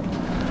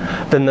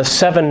 then the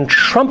 7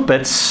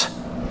 trumpets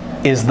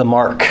is the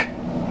Mark.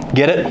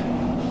 Get it?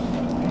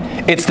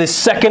 It's the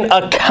second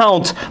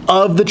account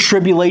of the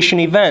tribulation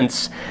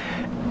events.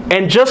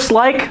 And just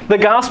like the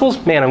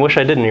Gospels, man, I wish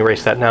I didn't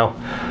erase that now.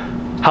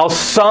 How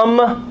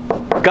some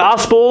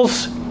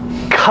Gospels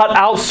cut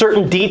out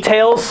certain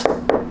details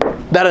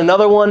that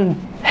another one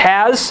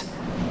has,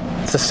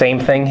 it's the same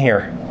thing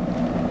here.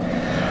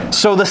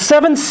 So the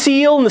 7th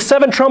seal and the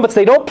 7 trumpets,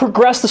 they don't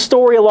progress the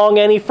story along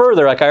any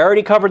further. Like I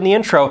already covered in the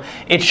intro,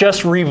 it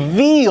just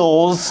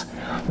reveals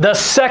the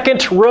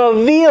second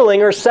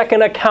revealing or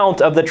second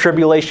account of the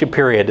tribulation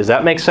period. Does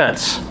that make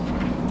sense?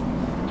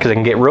 Because it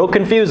can get real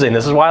confusing.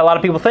 This is why a lot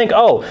of people think,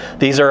 oh,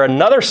 these are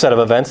another set of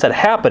events that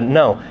happened.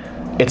 No,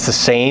 it's the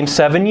same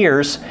 7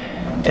 years.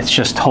 It's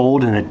just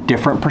told in a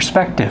different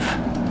perspective,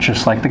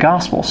 just like the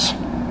Gospels.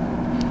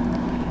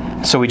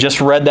 So we just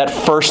read that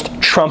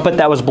first trumpet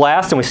that was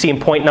blasted, and we see in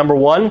point number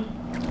 1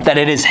 that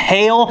it is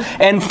hail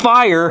and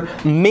fire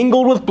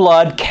mingled with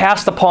blood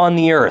cast upon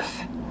the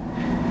earth.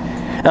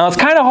 Now it's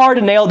kind of hard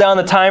to nail down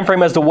the time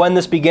frame as to when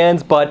this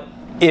begins, but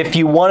if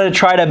you wanted to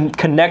try to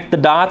connect the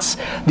dots,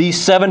 these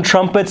 7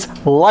 trumpets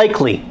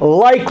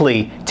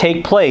likely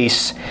take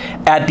place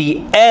at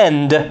the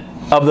end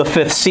of the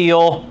 5th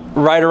seal,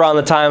 right around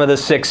the time of the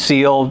 6th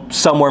seal,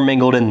 somewhere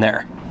mingled in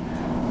there.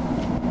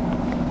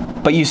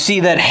 But you see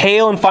that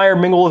hail and fire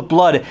mingle with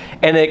blood,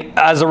 and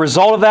as a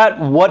result of that,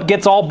 what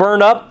gets all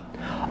burned up?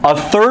 A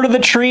third of the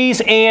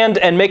trees and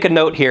make a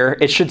note here,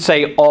 it should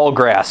say all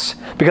grass,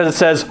 because it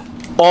says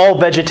all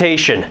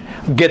vegetation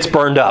gets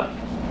burned up.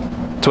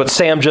 That's what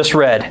Sam just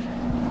read.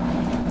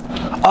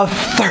 A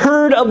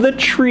third of the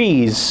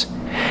trees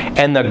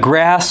and the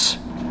grass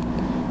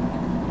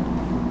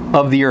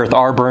of the earth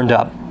are burned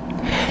up.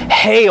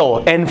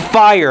 Hail and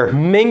fire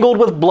mingled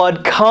with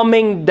blood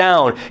coming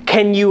down.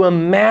 Can you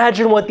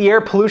imagine what the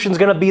air pollution is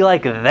going to be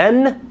like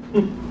then?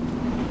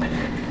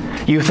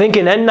 You think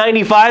an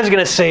N95 is going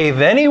to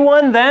save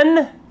anyone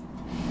then?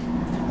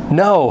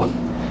 No.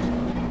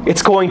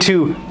 It's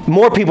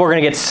more people are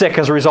going to get sick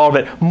as a result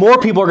of it. More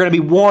people are going to be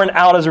worn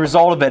out as a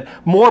result of it.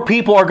 More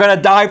people are going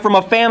to die from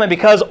a famine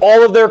because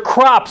all of their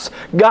crops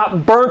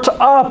got burnt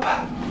up.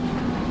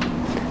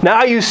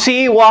 Now you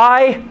see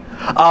why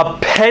a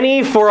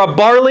penny for a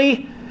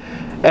barley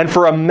and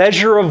for a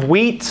measure of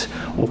wheat,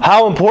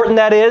 how important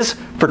that is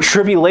for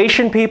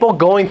tribulation people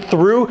going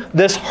through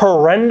this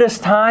horrendous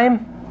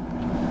time.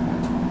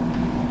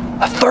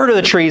 A third of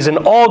the trees and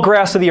all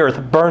grass of the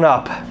earth burn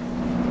up.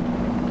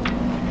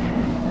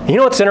 You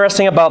know what's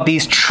interesting about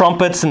these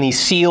trumpets and these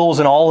seals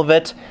and all of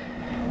it?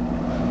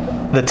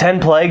 The 10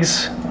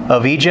 plagues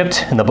of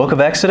Egypt in the book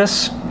of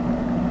Exodus,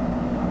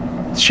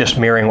 it's just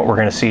mirroring what we're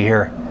going to see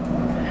here.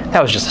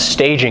 That was just a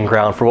staging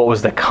ground for what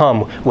was to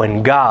come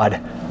when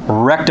God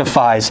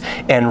rectifies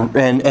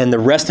and the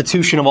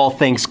restitution of all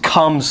things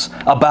comes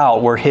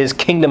about, where His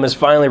kingdom is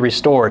finally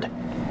restored.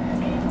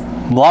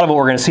 A lot of what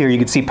we're going to see here, you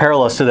can see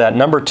parallels to that.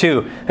 Number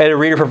 2, I had a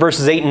reader for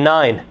verses 8 and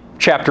 9,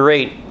 chapter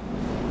 8.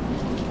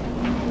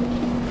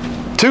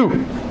 2.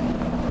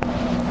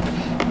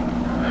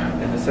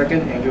 And the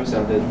second angel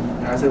sounded,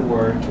 as it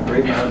were, a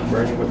great mountain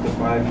burning with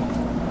fire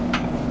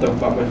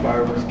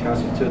was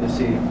cast into the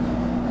sea.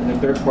 And the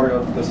third part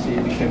of the sea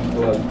became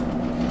blood.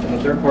 And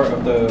the third part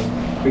of the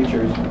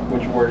creatures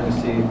which were in the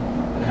sea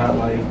and had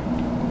life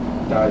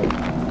died.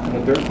 And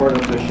the third part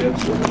of the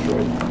ships were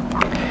destroyed.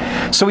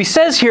 So he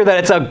says here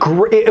that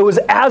it was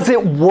as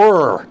it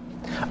were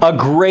a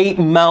great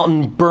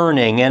mountain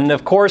burning. And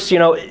of course,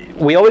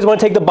 we always want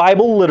to take the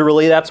Bible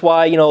literally. That's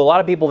why, a lot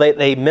of people,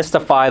 they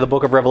mystify the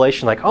book of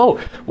Revelation. Like, oh,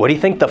 what do you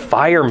think the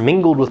fire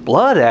mingled with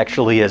blood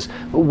actually is?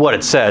 What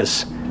it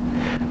says.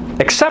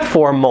 Except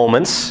for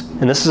moments,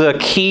 and this is a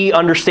key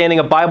understanding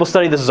of Bible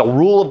study, this is a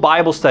rule of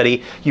Bible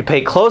study, you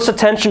pay close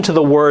attention to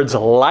the words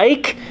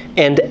like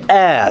and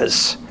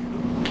as,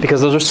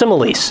 because those are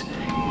similes.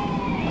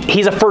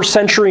 He's a first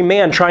century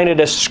man trying to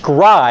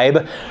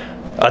describe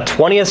a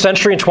 20th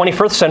century and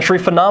 21st century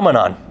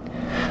phenomenon.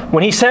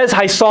 When he says,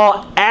 I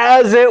saw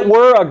as it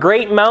were a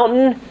great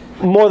mountain,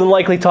 more than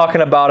likely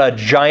talking about a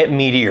giant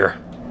meteor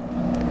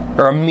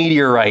or a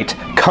meteorite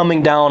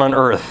coming down on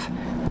Earth.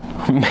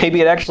 Maybe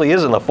it actually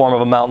is in the form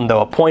of a mountain,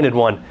 though, a pointed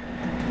one.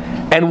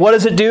 And what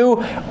does it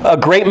do? A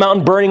great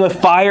mountain burning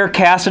with fire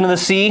cast into the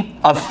sea.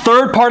 A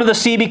third part of the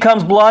sea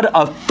becomes blood.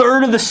 A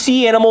third of the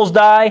sea animals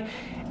die.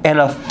 And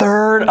a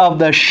third of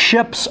the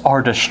ships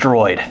are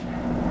destroyed.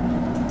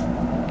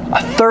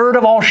 A third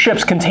of all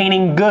ships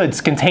containing goods,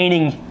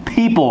 containing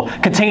people,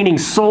 containing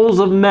souls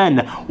of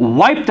men,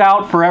 wiped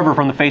out forever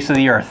from the face of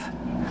the earth.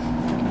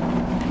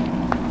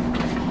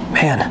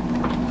 Man.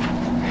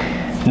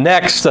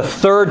 Next, the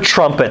third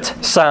trumpet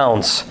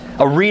sounds.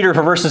 A reader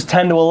for verses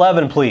 10 to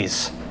 11,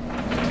 please.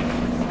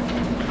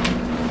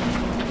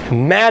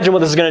 Imagine what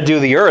this is going to do to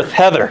the earth.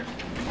 Heather.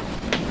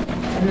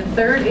 And the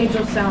third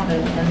angel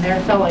sounded, and there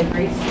fell a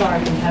great star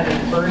from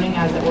heaven, burning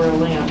as it were a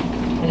lamp.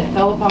 And it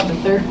fell upon the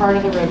third part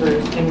of the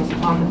rivers, and was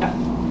upon the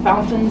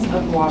fountains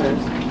of waters.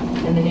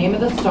 And the name of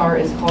the star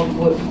is called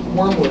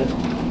Wormwood.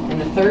 And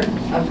the third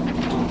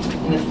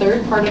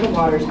part of the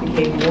waters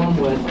became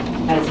wormwood,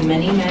 as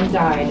many men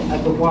died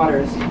of the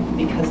waters,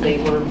 because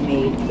they were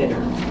made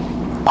bitter.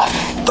 A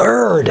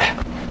third.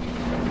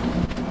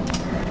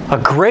 A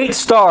great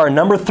star,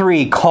 number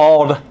 3,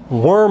 called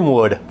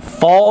Wormwood,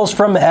 falls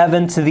from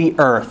heaven to the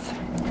earth.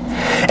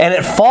 And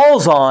it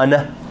falls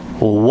on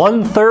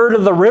 1/3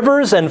 of the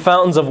rivers and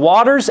fountains of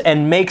waters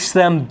and makes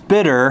them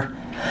bitter.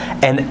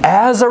 And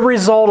as a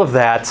result of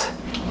that,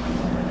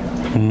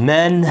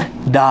 men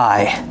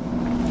die.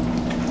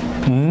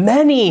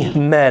 Many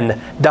men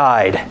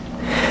died.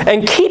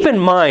 And keep in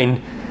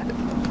mind,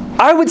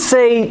 I would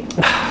say,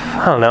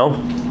 a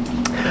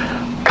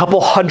couple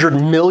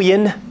 100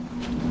 million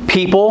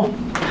people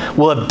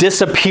will have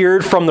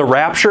disappeared from the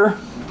rapture.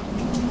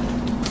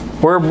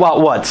 We're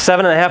about,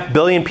 7.5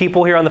 billion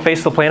people here on the face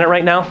of the planet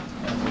right now?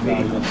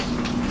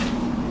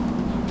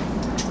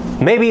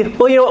 Maybe,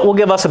 well, you know what? We'll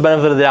give us a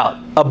benefit of the doubt.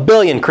 1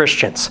 billion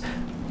Christians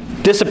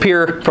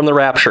disappear from the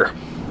rapture.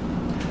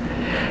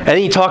 And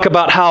then you talk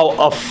about how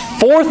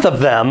 1/4 of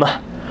them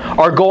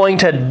are going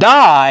to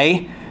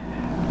die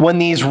when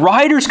these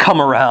riders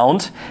come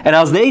around and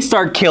as they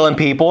start killing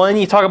people. And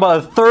you talk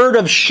about 1/3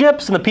 of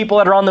ships and the people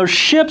that are on those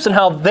ships and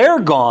how they're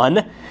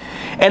gone.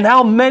 And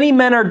how many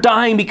men are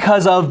dying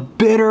because of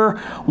bitter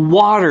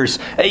waters.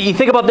 You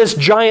think about this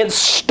giant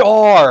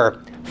star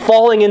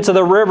falling into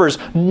the rivers.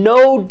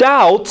 No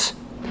doubt,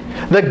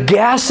 the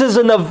gases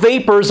and the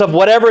vapors of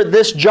whatever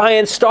this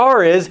giant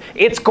star is,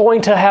 it's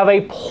going to have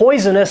a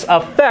poisonous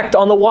effect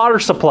on the water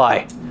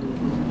supply.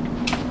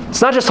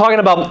 It's not just talking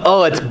about,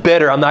 oh, it's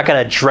bitter, I'm not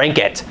going to drink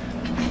it.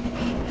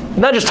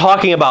 I'm not just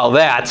talking about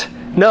that.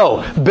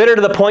 No, bitter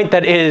to the point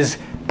that it is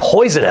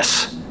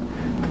poisonous.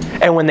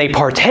 And when they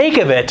partake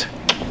of it,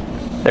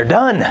 they're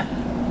done.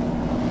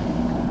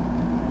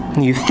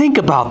 And you think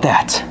about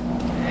that,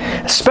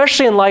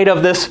 especially in light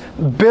of this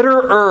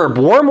bitter herb.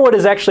 Wormwood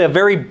is actually a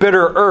very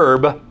bitter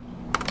herb.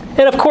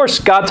 And of course,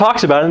 God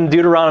talks about it in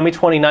Deuteronomy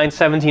 29,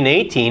 17,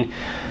 18.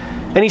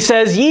 And he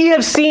says, ye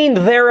have seen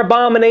their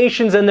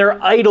abominations and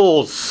their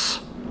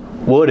idols,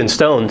 wood and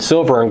stone,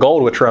 silver and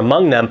gold, which are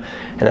among them.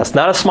 And that's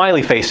not a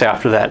smiley face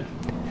after that.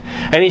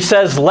 And he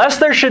says, lest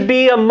there should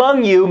be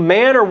among you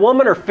man or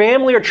woman or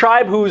family or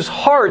tribe whose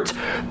heart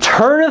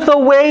turneth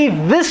away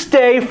this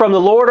day from the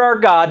Lord our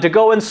God to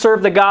go and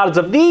serve the gods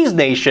of these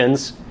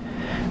nations,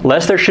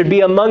 lest there should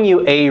be among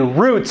you a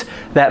root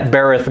that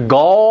beareth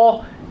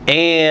gall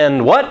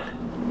and what?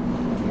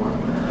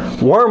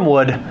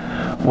 Wormwood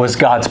was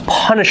God's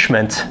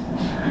punishment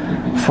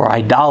for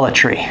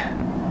idolatry.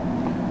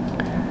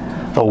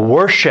 The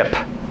worship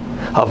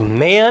of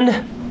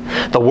man,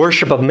 the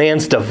worship of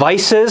man's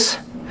devices,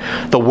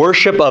 the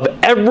worship of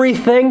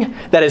everything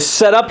that is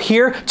set up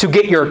here to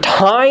get your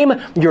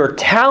time, your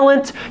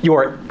talent,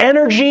 your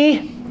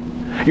energy,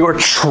 your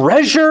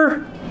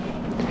treasure,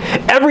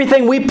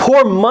 everything we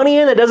pour money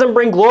in that doesn't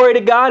bring glory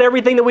to God,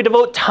 everything that we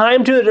devote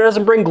time to that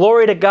doesn't bring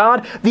glory to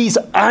God, these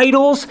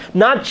idols,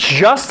 not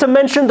just to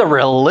mention the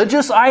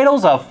religious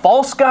idols of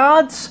false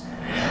gods,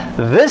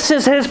 this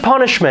is his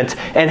punishment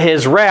and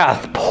his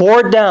wrath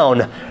poured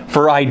down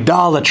for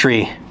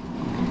idolatry.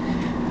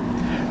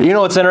 You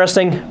know what's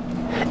interesting?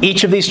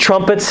 Each of these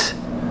trumpets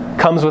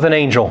comes with an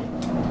angel.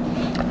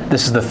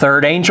 This is the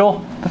third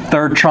angel, the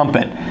third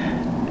trumpet.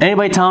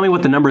 Anybody tell me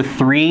what the number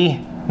 3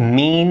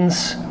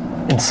 means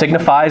and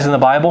signifies in the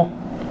Bible?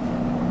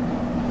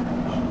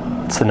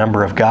 It's the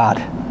number of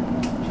God.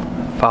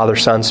 Father,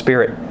 Son,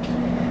 Spirit.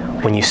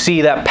 When you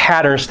see that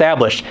pattern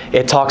established,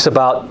 it talks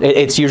about,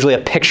 it's usually a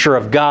picture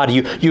of God.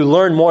 You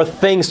learn more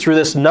things through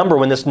this number.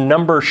 When this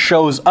number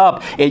shows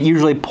up, it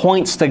usually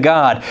points to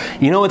God.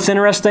 You know what's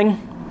interesting?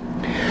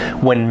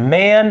 When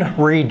man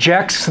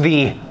rejects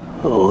the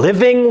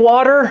living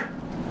water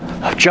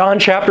of John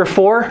chapter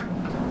 4,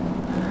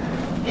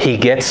 he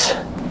gets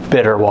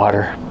bitter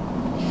water.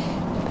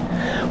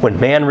 When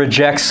man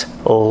rejects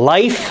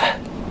life,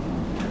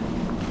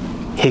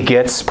 he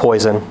gets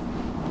poison.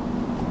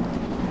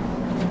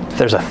 If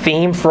there's a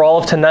theme for all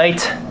of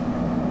tonight,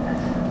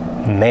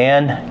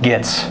 man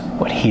gets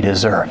what he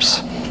deserves.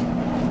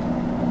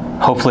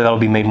 Hopefully that'll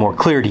be made more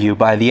clear to you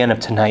by the end of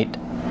tonight.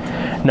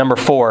 Number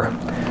 4,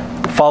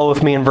 follow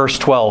with me in verse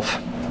 12.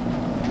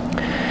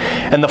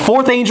 And the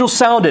fourth angel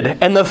sounded,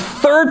 and the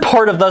third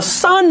part of the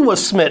sun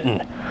was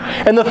smitten,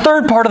 and the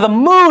third part of the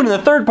moon, and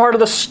the third part of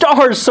the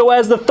stars, so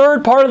as the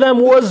third part of them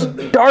was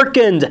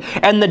darkened.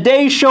 And the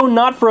day shone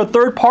not for a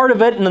third part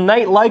of it, and the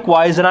night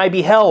likewise. And I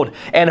beheld,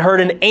 and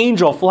heard an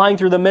angel flying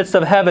through the midst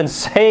of heaven,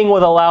 saying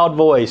with a loud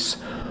voice,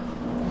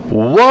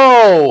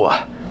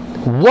 Woe!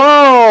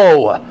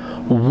 Woe!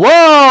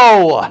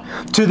 Woe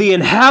to the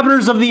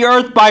inhabitants of the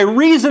earth by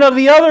reason of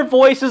the other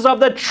voices of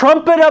the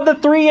trumpet of the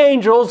 3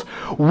 angels,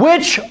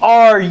 which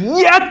are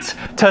yet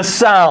to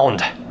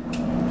sound.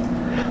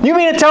 You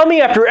mean to tell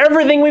me after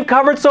everything we've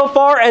covered so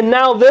far, and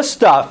now this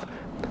stuff,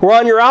 we're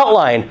on your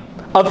outline,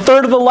 a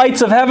third of the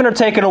lights of heaven are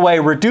taken away,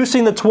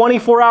 reducing the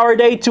 24-hour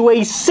day to a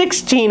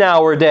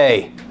 16-hour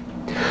day.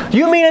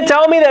 You mean to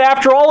tell me that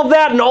after all of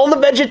that and all the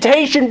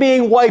vegetation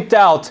being wiped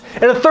out,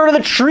 and a third of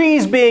the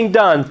trees being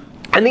done,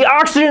 and the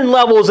oxygen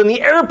levels and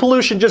the air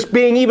pollution just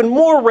being even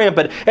more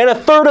rampant, and a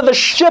third of the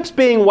ships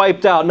being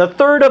wiped out, and a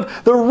third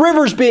of the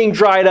rivers being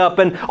dried up,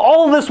 and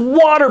all of this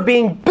water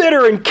being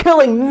bitter and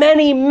killing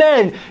many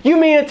men. You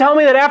mean to tell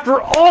me that after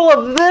all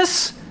of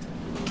this,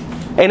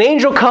 an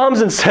angel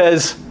comes and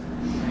says,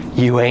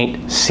 you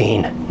ain't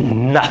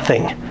seen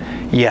nothing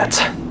yet.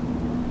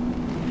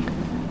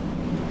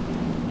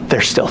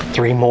 There's still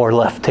 3 more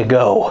left to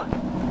go.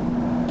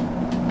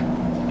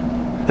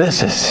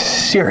 This is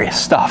serious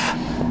stuff.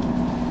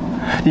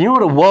 You know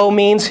what a woe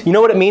means? You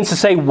know what it means to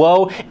say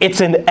woe?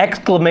 It's an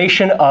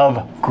exclamation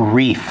of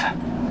grief.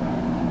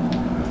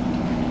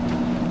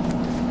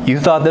 You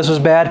thought this was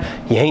bad?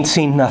 You ain't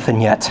seen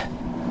nothing yet.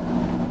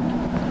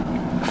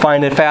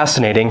 Find it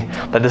fascinating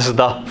that this is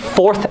the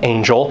 4th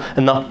angel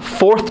and the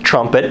 4th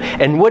trumpet,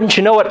 and wouldn't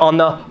you know it, on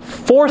the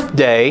 4th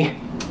day,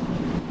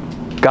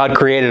 God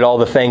created all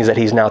the things that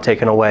He's now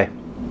taken away.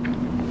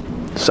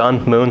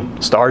 Sun,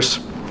 moon, stars.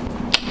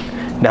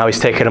 Now He's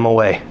taken them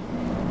away.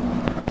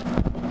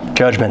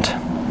 Judgment.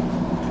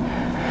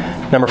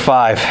 Number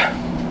 5.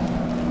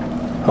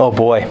 Oh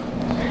boy.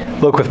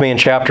 Look with me in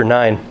chapter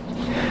 9.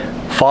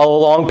 Follow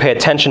along, pay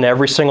attention to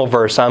every single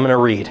verse I'm going to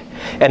read.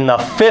 And the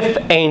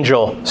 5th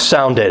angel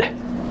sounded.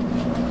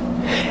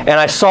 And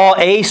I saw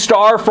a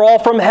star fall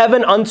from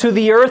heaven unto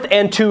the earth,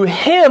 and to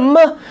him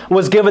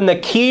was given the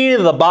key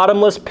to the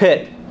bottomless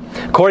pit.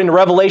 According to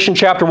Revelation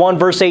chapter 1,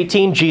 verse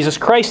 18, Jesus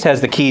Christ has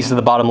the keys to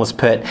the bottomless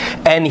pit.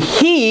 And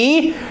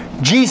He,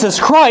 Jesus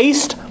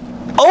Christ,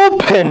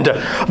 opened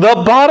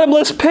the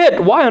bottomless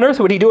pit. Why on earth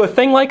would He do a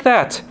thing like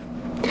that?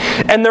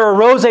 And there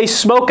arose a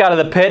smoke out of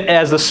the pit,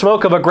 as the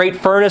smoke of a great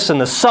furnace,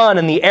 and the sun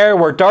and the air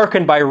were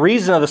darkened by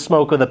reason of the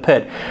smoke of the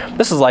pit.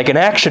 This is like an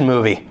action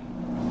movie.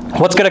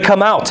 What's going to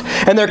come out?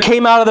 And there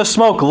came out of the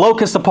smoke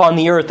locusts upon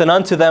the earth, and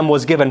unto them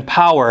was given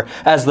power,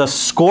 as the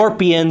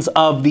scorpions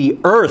of the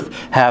earth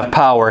have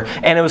power.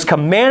 And it was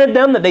commanded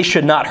them that they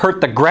should not hurt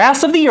the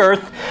grass of the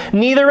earth,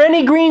 neither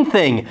any green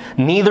thing,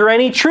 neither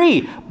any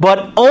tree,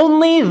 but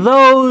only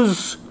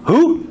those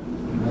who?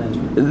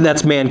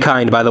 That's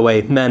mankind, by the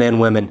way, men and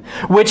women,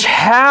 which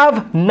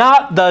have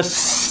not the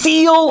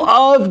seal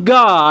of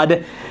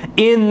God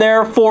in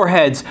their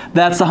foreheads.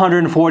 That's the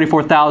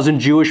 144,000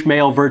 Jewish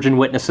male virgin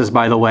witnesses,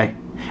 by the way.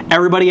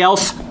 Everybody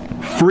else,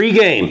 free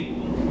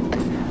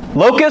game.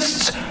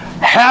 Locusts,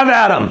 have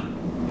at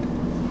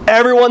them.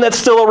 Everyone that's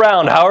still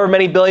around, however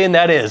many billion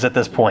that is at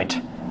this point.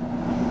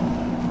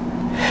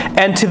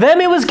 And to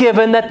them it was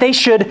given that they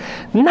should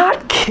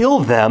not kill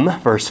them,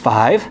 verse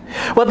 5,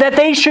 but that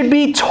they should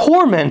be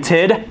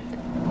tormented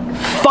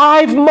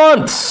 5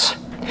 months.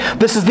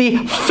 This is the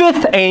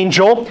 5th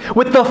angel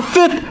with the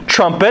 5th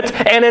trumpet.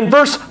 And in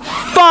verse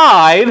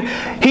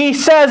 5, he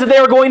says that they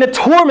are going to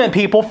torment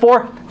people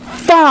for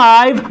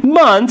 5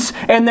 months.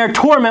 And their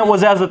torment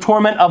was as the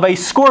torment of a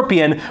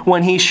scorpion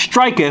when he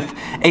striketh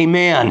a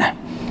man.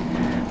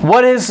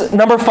 What is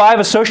number 5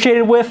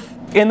 associated with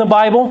in the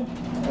Bible?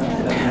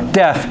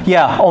 Death.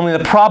 Yeah, only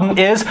the problem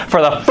is,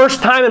 for the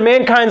first time in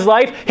mankind's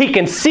life, he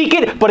can seek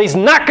it, but he's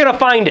not going to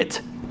find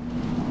it.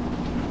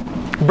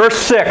 Verse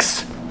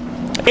 6.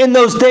 In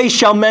those days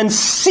shall men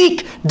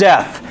seek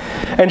death,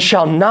 and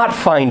shall not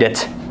find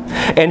it,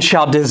 and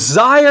shall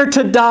desire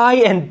to die,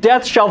 and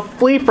death shall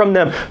flee from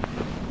them.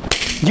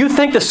 You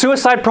think the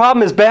suicide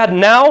problem is bad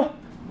now?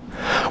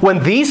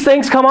 When these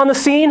things come on the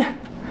scene?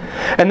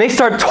 and they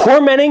start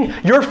tormenting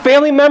your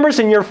family members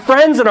and your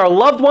friends and our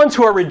loved ones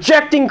who are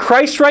rejecting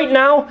Christ right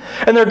now,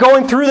 and they're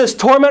going through this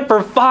torment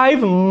for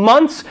 5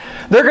 months,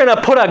 they're going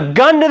to put a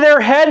gun to their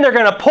head and they're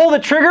going to pull the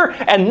trigger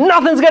and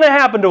nothing's going to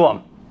happen to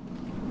them.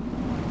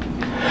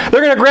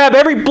 They're going to grab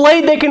every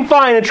blade they can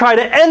find and try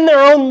to end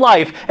their own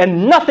life,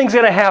 and nothing's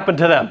going to happen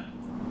to them.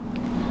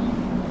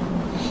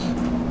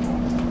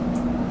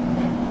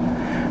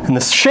 And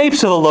the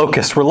shapes of the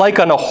locusts were like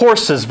unto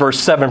horses, verse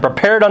 7,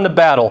 prepared unto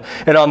battle.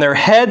 And on their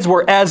heads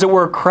were as it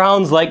were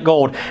crowns like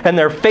gold. And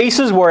their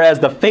faces were as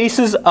the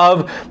faces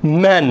of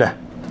men.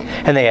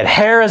 And they had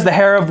hair as the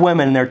hair of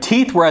women. And their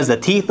teeth were as the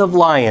teeth of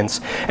lions.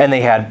 And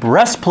they had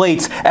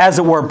breastplates as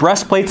it were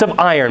breastplates of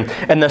iron.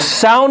 And the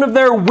sound of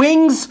their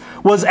wings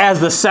was as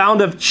the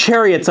sound of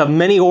chariots of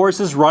many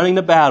horses running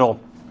to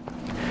battle.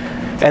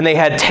 And they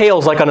had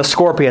tails like unto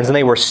scorpions, and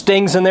they were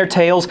stings in their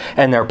tails,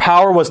 and their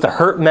power was to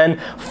hurt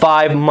men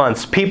 5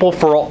 months. People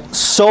for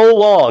so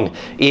long,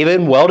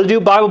 even well-to-do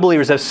Bible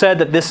believers, have said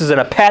that this is an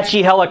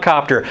Apache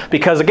helicopter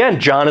because,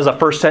 again, John is a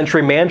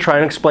first-century man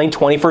trying to explain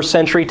 21st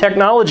century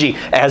technology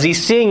as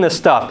he's seeing this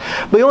stuff.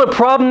 But the only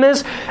problem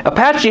is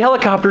Apache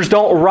helicopters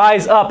don't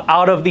rise up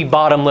out of the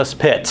bottomless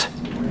pit.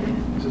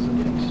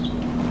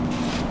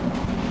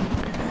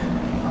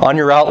 On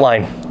your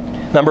outline,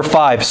 number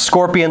 5,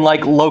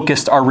 scorpion-like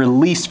locusts are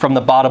released from the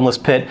bottomless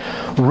pit,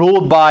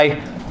 ruled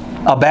by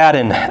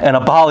Abaddon and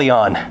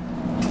Apollyon.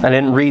 I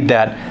didn't read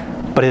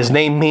that, but his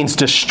name means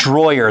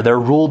destroyer. They're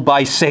ruled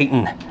by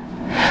Satan.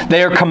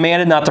 They are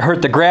commanded not to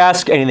hurt the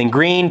grass, anything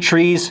green,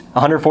 trees,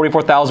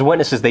 144,000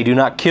 witnesses. They do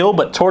not kill,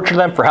 but torture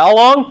them for how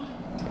long?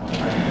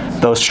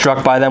 Those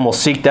struck by them will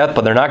seek death,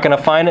 but they're not going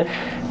to find it.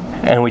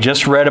 And we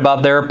just read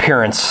about their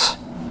appearance.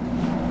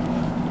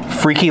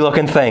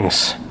 Freaky-looking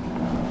things.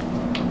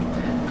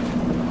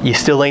 You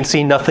still ain't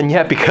seen nothing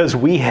yet because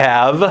we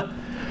have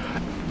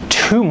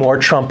 2 more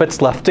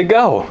trumpets left to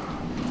go.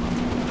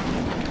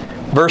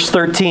 Verse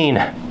 13.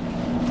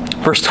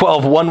 Verse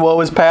 12, 1 woe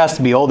is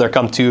past. Behold, there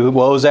come 2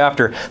 woes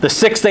after. The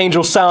 6th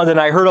angel sounded, and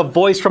I heard a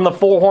voice from the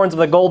 4 horns of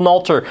the golden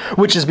altar,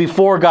 which is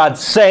before God,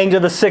 saying to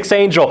the 6th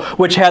angel,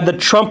 which had the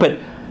trumpet,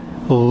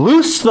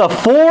 loose the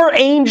 4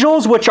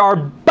 angels which are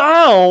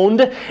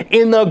bound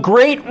in the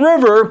great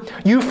river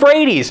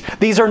Euphrates.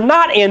 These are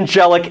not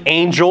angelic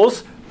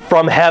angels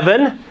from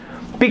heaven,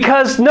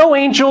 because no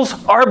angels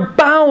are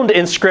bound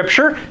in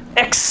Scripture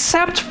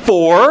except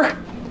for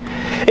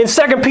in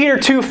 2 Peter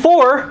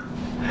 2:4,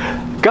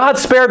 God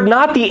spared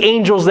not the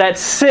angels that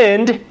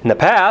sinned in the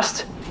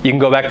past. You can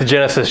go back to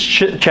Genesis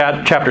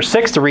chapter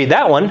 6 to read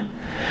that one.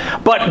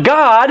 But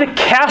God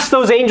cast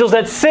those angels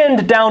that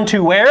sinned down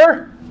to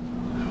where?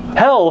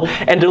 Hell,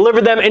 and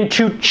delivered them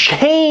into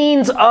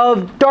chains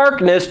of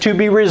darkness to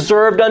be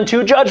reserved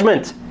unto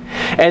judgment.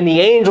 And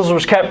the angels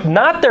which kept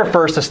not their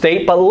first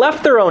estate, but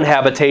left their own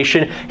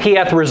habitation, he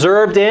hath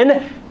reserved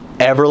in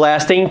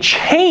everlasting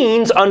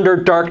chains under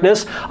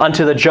darkness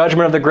unto the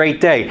judgment of the great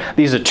day.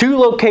 These are 2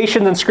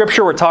 locations in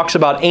Scripture where it talks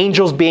about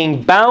angels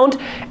being bound,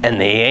 and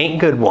they ain't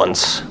good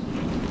ones.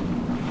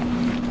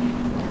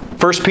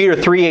 1 Peter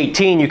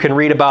 3:18, you can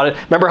read about it.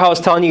 Remember how I was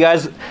telling you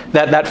guys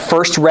that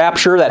first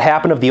rapture that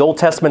happened of the Old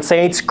Testament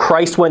saints?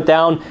 Christ went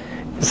down.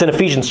 It's in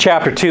Ephesians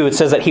chapter 2. It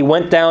says that he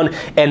went down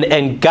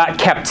and got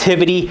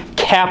captivity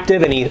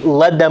captive, and he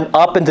led them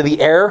up into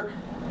the air.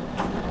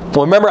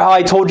 Well, remember how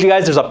I told you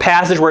guys there's a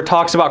passage where it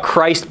talks about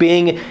Christ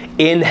being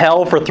in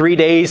hell for 3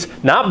 days,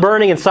 not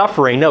burning and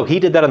suffering. No, he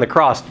did that on the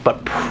cross,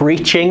 but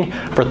preaching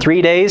for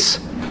 3 days.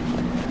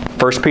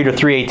 1 Peter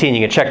 3:18.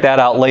 You can check that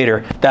out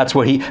later. That's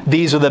what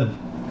these are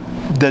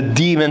the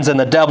demons and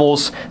the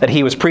devils that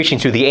he was preaching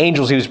to, the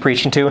angels he was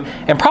preaching to,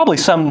 and probably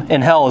some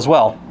in hell as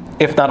well,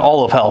 if not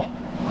all of hell.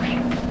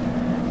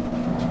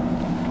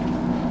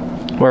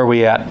 Where are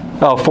we at?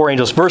 Oh, 4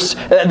 angels.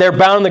 They're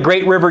bound in the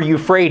great river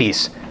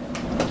Euphrates.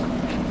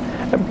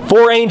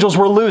 4 angels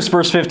were loose,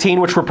 verse 15,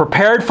 which were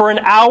prepared for an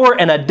hour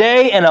and a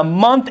day and a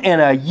month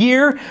and a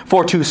year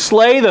for to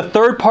slay the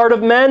 1/3 part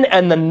of men,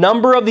 and the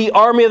number of the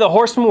army of the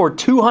horsemen were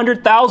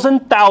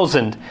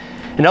 200,000.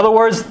 In other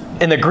words,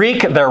 in the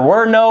Greek, there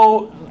were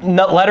no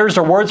letters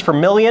or words for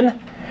million.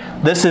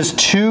 This is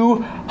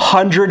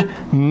 200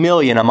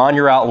 million. I'm on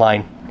your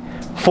outline.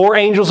 4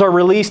 angels are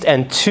released,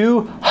 and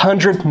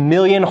 200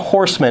 million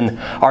horsemen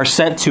are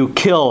sent to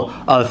kill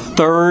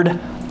 1/3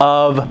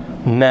 of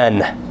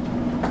men.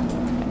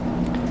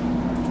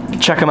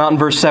 Check them out in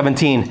verse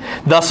 17.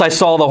 Thus I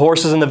saw the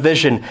horses in the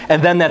vision,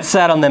 and them that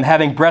sat on them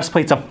having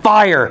breastplates of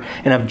fire,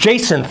 and of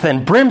jacinth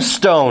and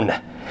brimstone.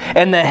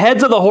 And the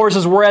heads of the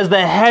horses were as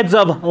the heads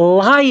of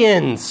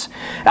lions.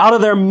 Out of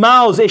their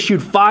mouths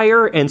issued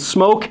fire and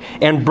smoke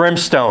and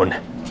brimstone.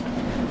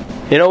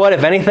 You know what?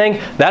 If anything,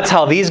 that's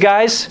how these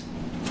guys,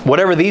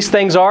 whatever these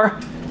things are,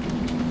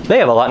 they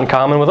have a lot in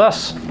common with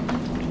us.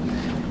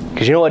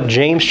 Because you know what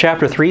James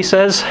chapter 3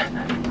 says?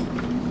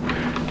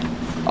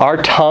 Our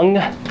tongue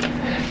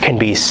can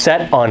be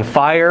set on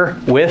fire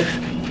with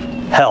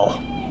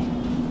hell.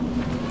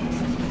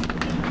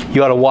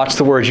 You ought to watch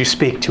the words you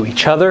speak to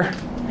each other,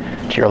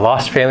 to your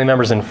lost family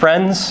members and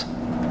friends.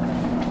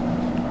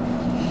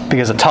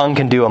 because the tongue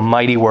can do a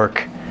mighty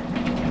work.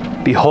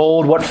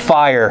 Behold what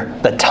fire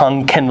the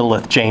tongue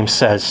kindleth, James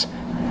says.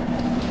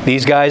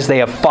 These guys, they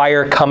have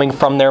fire coming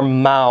from their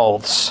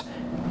mouths.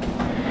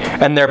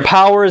 And their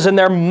power is in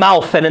their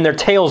mouth and in their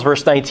tails,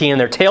 verse 19.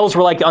 And their tails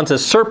were like unto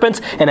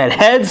serpents and had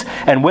heads,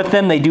 and with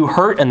them they do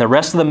hurt. And the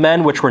rest of the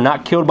men which were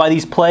not killed by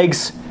these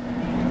plagues.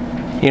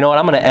 You know what?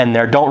 I'm going to end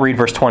there. Don't read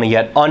verse 20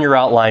 yet. On your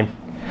outline.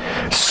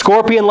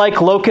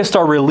 Scorpion-like locusts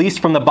are released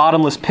from the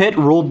bottomless pit,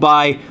 ruled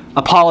by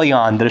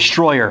Apollyon, the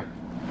destroyer.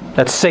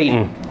 That's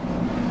Satan.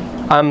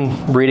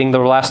 I'm reading the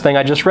last thing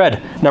I just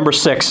read. Number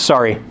 6,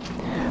 sorry.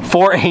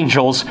 4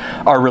 angels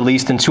are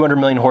released and 200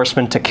 million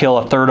horsemen to kill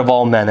a third of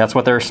all men. That's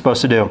what they're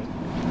supposed to do.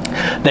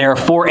 There are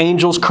 4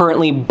 angels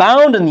currently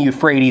bound in the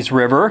Euphrates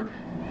River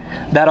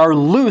that are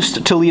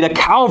loosed to lead a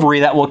cavalry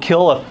that will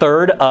kill a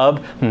third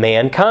of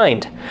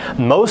mankind.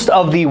 Most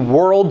of the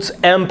world's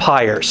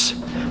empires,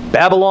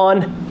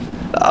 Babylon,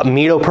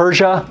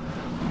 Medo-Persia,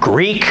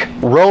 Greek,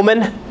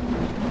 Roman,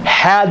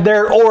 had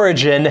their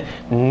origin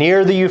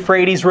near the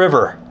Euphrates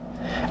River,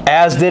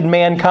 as did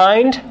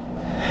mankind,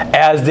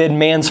 as did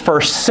man's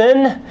first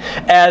sin,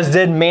 as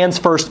did man's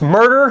first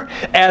murder,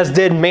 as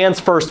did man's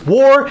first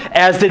war,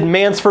 as did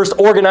man's first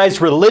organized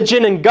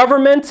religion and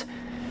government,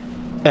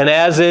 and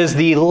as is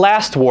the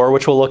last war,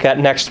 which we'll look at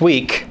next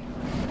week,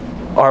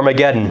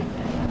 Armageddon,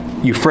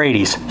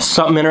 Euphrates.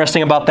 Something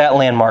interesting about that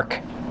landmark.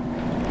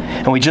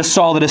 And we just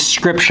saw the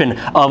description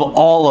of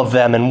all of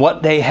them and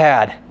what they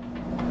had.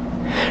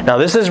 Now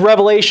this is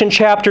Revelation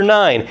chapter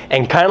 9,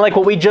 and kind of like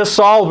what we just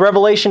saw with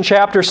Revelation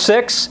chapter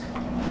 6,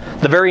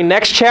 the very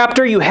next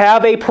chapter you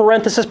have a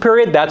parenthesis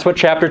period. That's what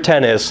chapter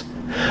 10 is.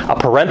 A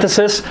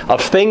parenthesis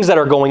of things that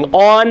are going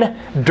on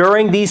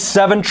during these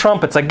 7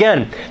 trumpets.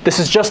 Again, this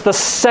is just the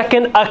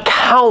second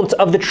account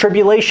of the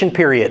tribulation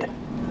period.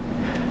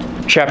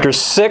 Chapter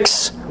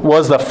 6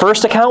 was the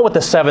first account with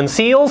the 7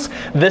 seals.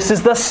 This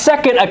is the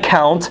second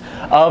account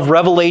of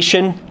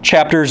Revelation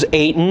chapters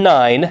 8 and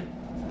 9.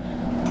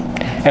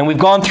 And we've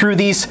gone through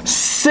these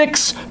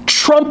 6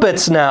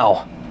 trumpets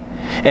now.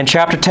 And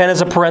chapter 10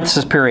 is a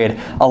parenthesis period.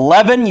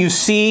 11, you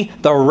see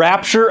the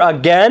rapture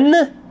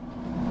again.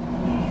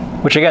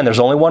 Which again, there's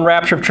only one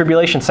rapture of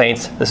tribulation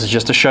saints. This is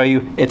just to show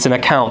you it's an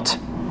account.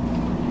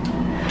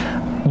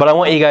 But I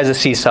want you guys to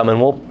see something.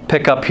 We'll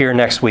pick up here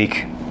next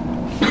week.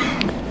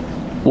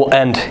 We'll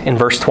end in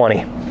verse 20.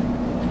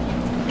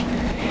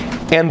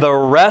 And the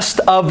rest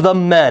of the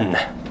men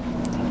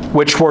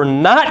which were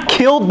not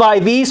killed by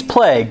these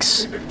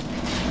plagues,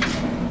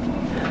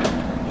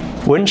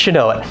 wouldn't you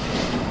know it,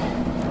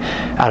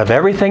 out of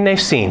everything they've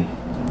seen,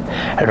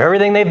 out of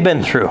everything they've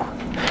been through,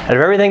 out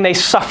of everything they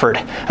suffered,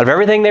 out of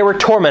everything they were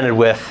tormented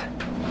with,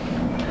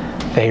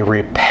 they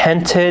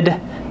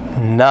repented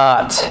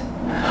not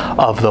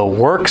of the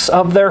works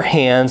of their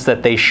hands,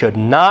 that they should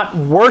not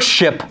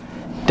worship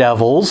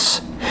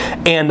devils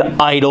and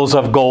idols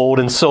of gold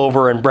and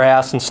silver and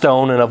brass and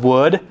stone and of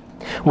wood,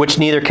 which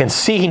neither can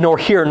see nor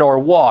hear nor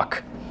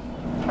walk.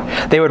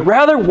 They would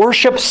rather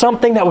worship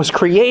something that was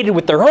created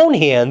with their own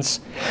hands,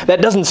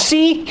 that doesn't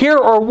see, hear,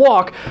 or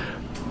walk,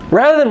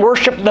 rather than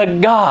worship the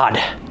God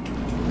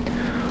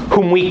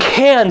whom we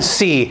can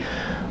see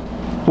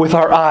with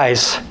our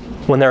eyes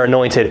when they're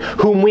anointed,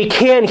 whom we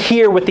can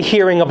hear with the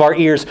hearing of our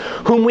ears,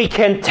 whom we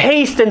can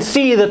taste and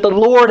see that the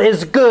Lord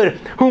is good,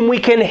 whom we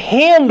can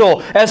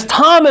handle, as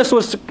Thomas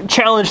was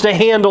challenged to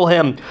handle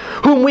him,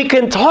 whom we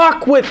can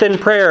talk with in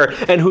prayer,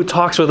 and who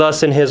talks with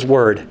us in His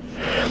Word.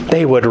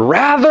 They would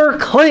rather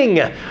cling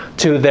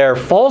to their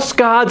false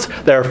gods,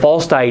 their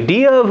false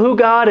idea of who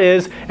God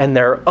is, and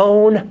their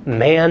own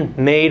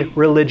man-made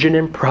religion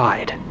and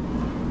pride,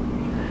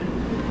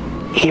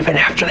 even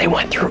after they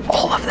went through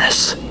all of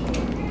this.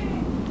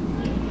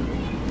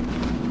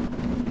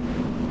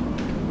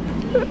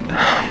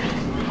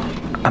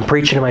 I'm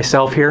preaching to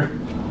myself here,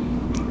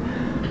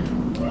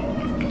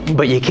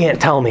 but you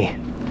can't tell me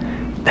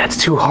that's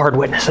too hard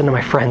witnessing to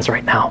my friends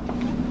right now,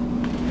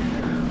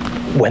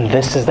 when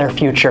this is their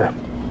future.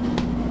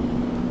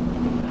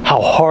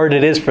 How hard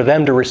it is for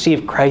them to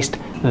receive Christ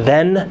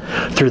then,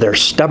 through their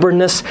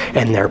stubbornness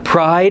and their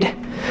pride.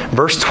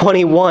 Verse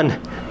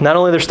 21, not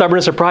only their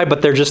stubbornness or pride,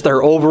 but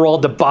their overall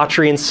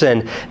debauchery and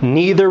sin.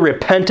 Neither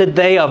repented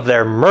they of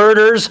their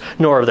murders,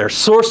 nor of their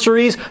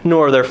sorceries,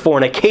 nor of their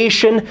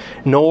fornication,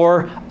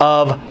 nor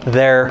of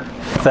their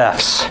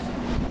thefts.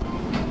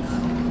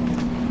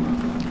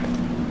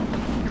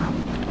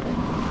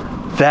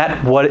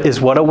 That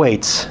is what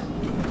awaits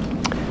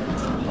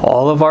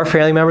all of our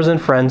family members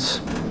and friends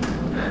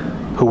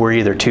who were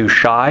either too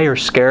shy or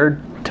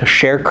scared to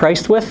share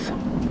Christ with.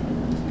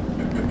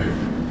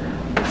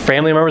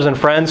 Family members and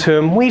friends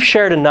whom we've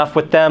shared enough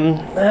with them.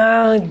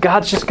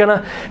 God's just going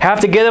to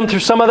have to get them through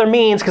some other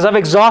means because I've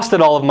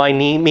exhausted all of my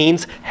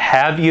means.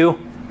 Have you?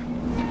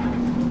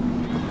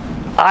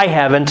 I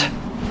haven't.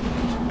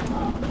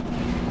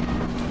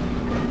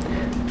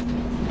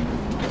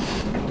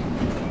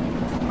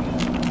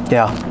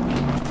 Yeah.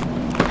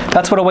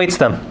 That's what awaits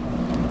them.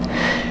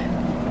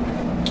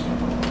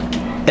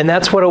 And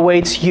that's what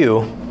awaits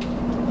you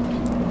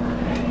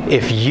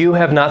If you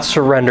have not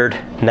surrendered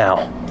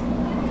now,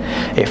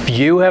 if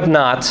you have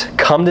not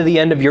come to the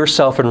end of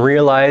yourself and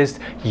realized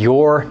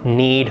your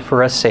need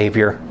for a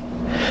Savior,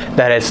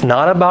 that it's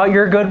not about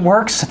your good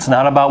works, it's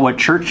not about what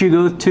church you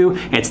go to,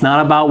 it's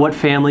not about what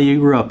family you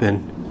grew up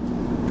in.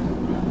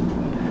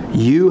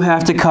 You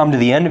have to come to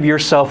the end of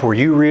yourself where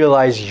you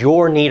realize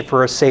your need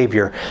for a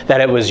Savior, that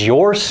it was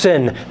your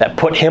sin that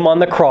put Him on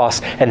the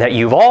cross, and that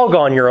you've all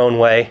gone your own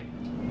way.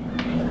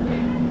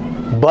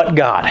 But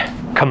God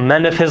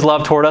commendeth His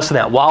love toward us, and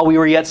that while we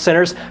were yet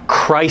sinners,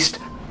 Christ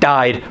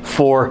died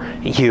for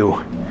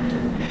you.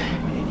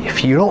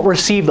 If you don't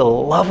receive the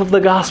love of the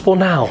gospel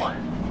now,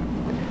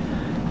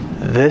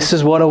 this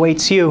is what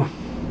awaits you.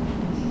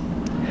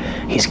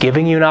 He's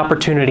giving you an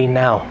opportunity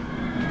now.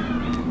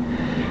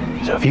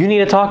 So if you need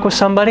to talk with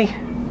somebody,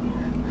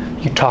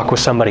 you talk with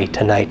somebody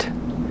tonight.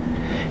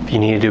 If you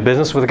need to do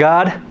business with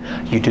God,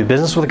 you do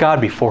business with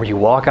God before you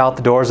walk out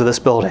the doors of this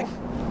building.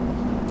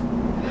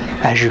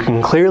 As you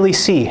can clearly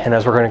see, and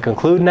as we're going to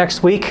conclude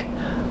next week,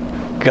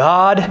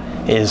 God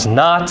is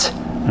not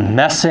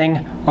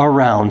messing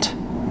around.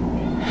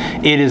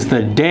 It is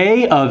the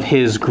day of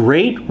His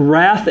great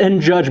wrath and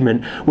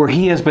judgment, where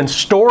He has been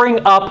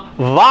storing up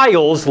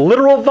vials,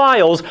 literal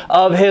vials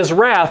of His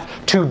wrath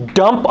to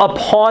dump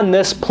upon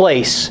this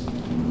place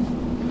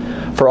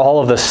for all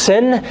of the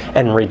sin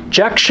and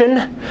rejection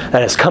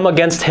that has come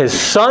against His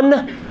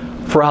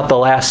Son throughout the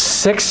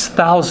last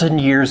 6,000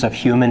 years of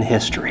human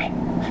history.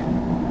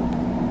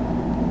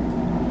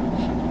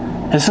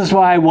 This is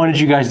why I wanted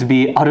you guys to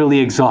be utterly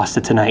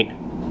exhausted tonight,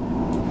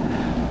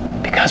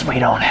 because we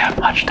don't have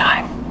much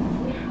time.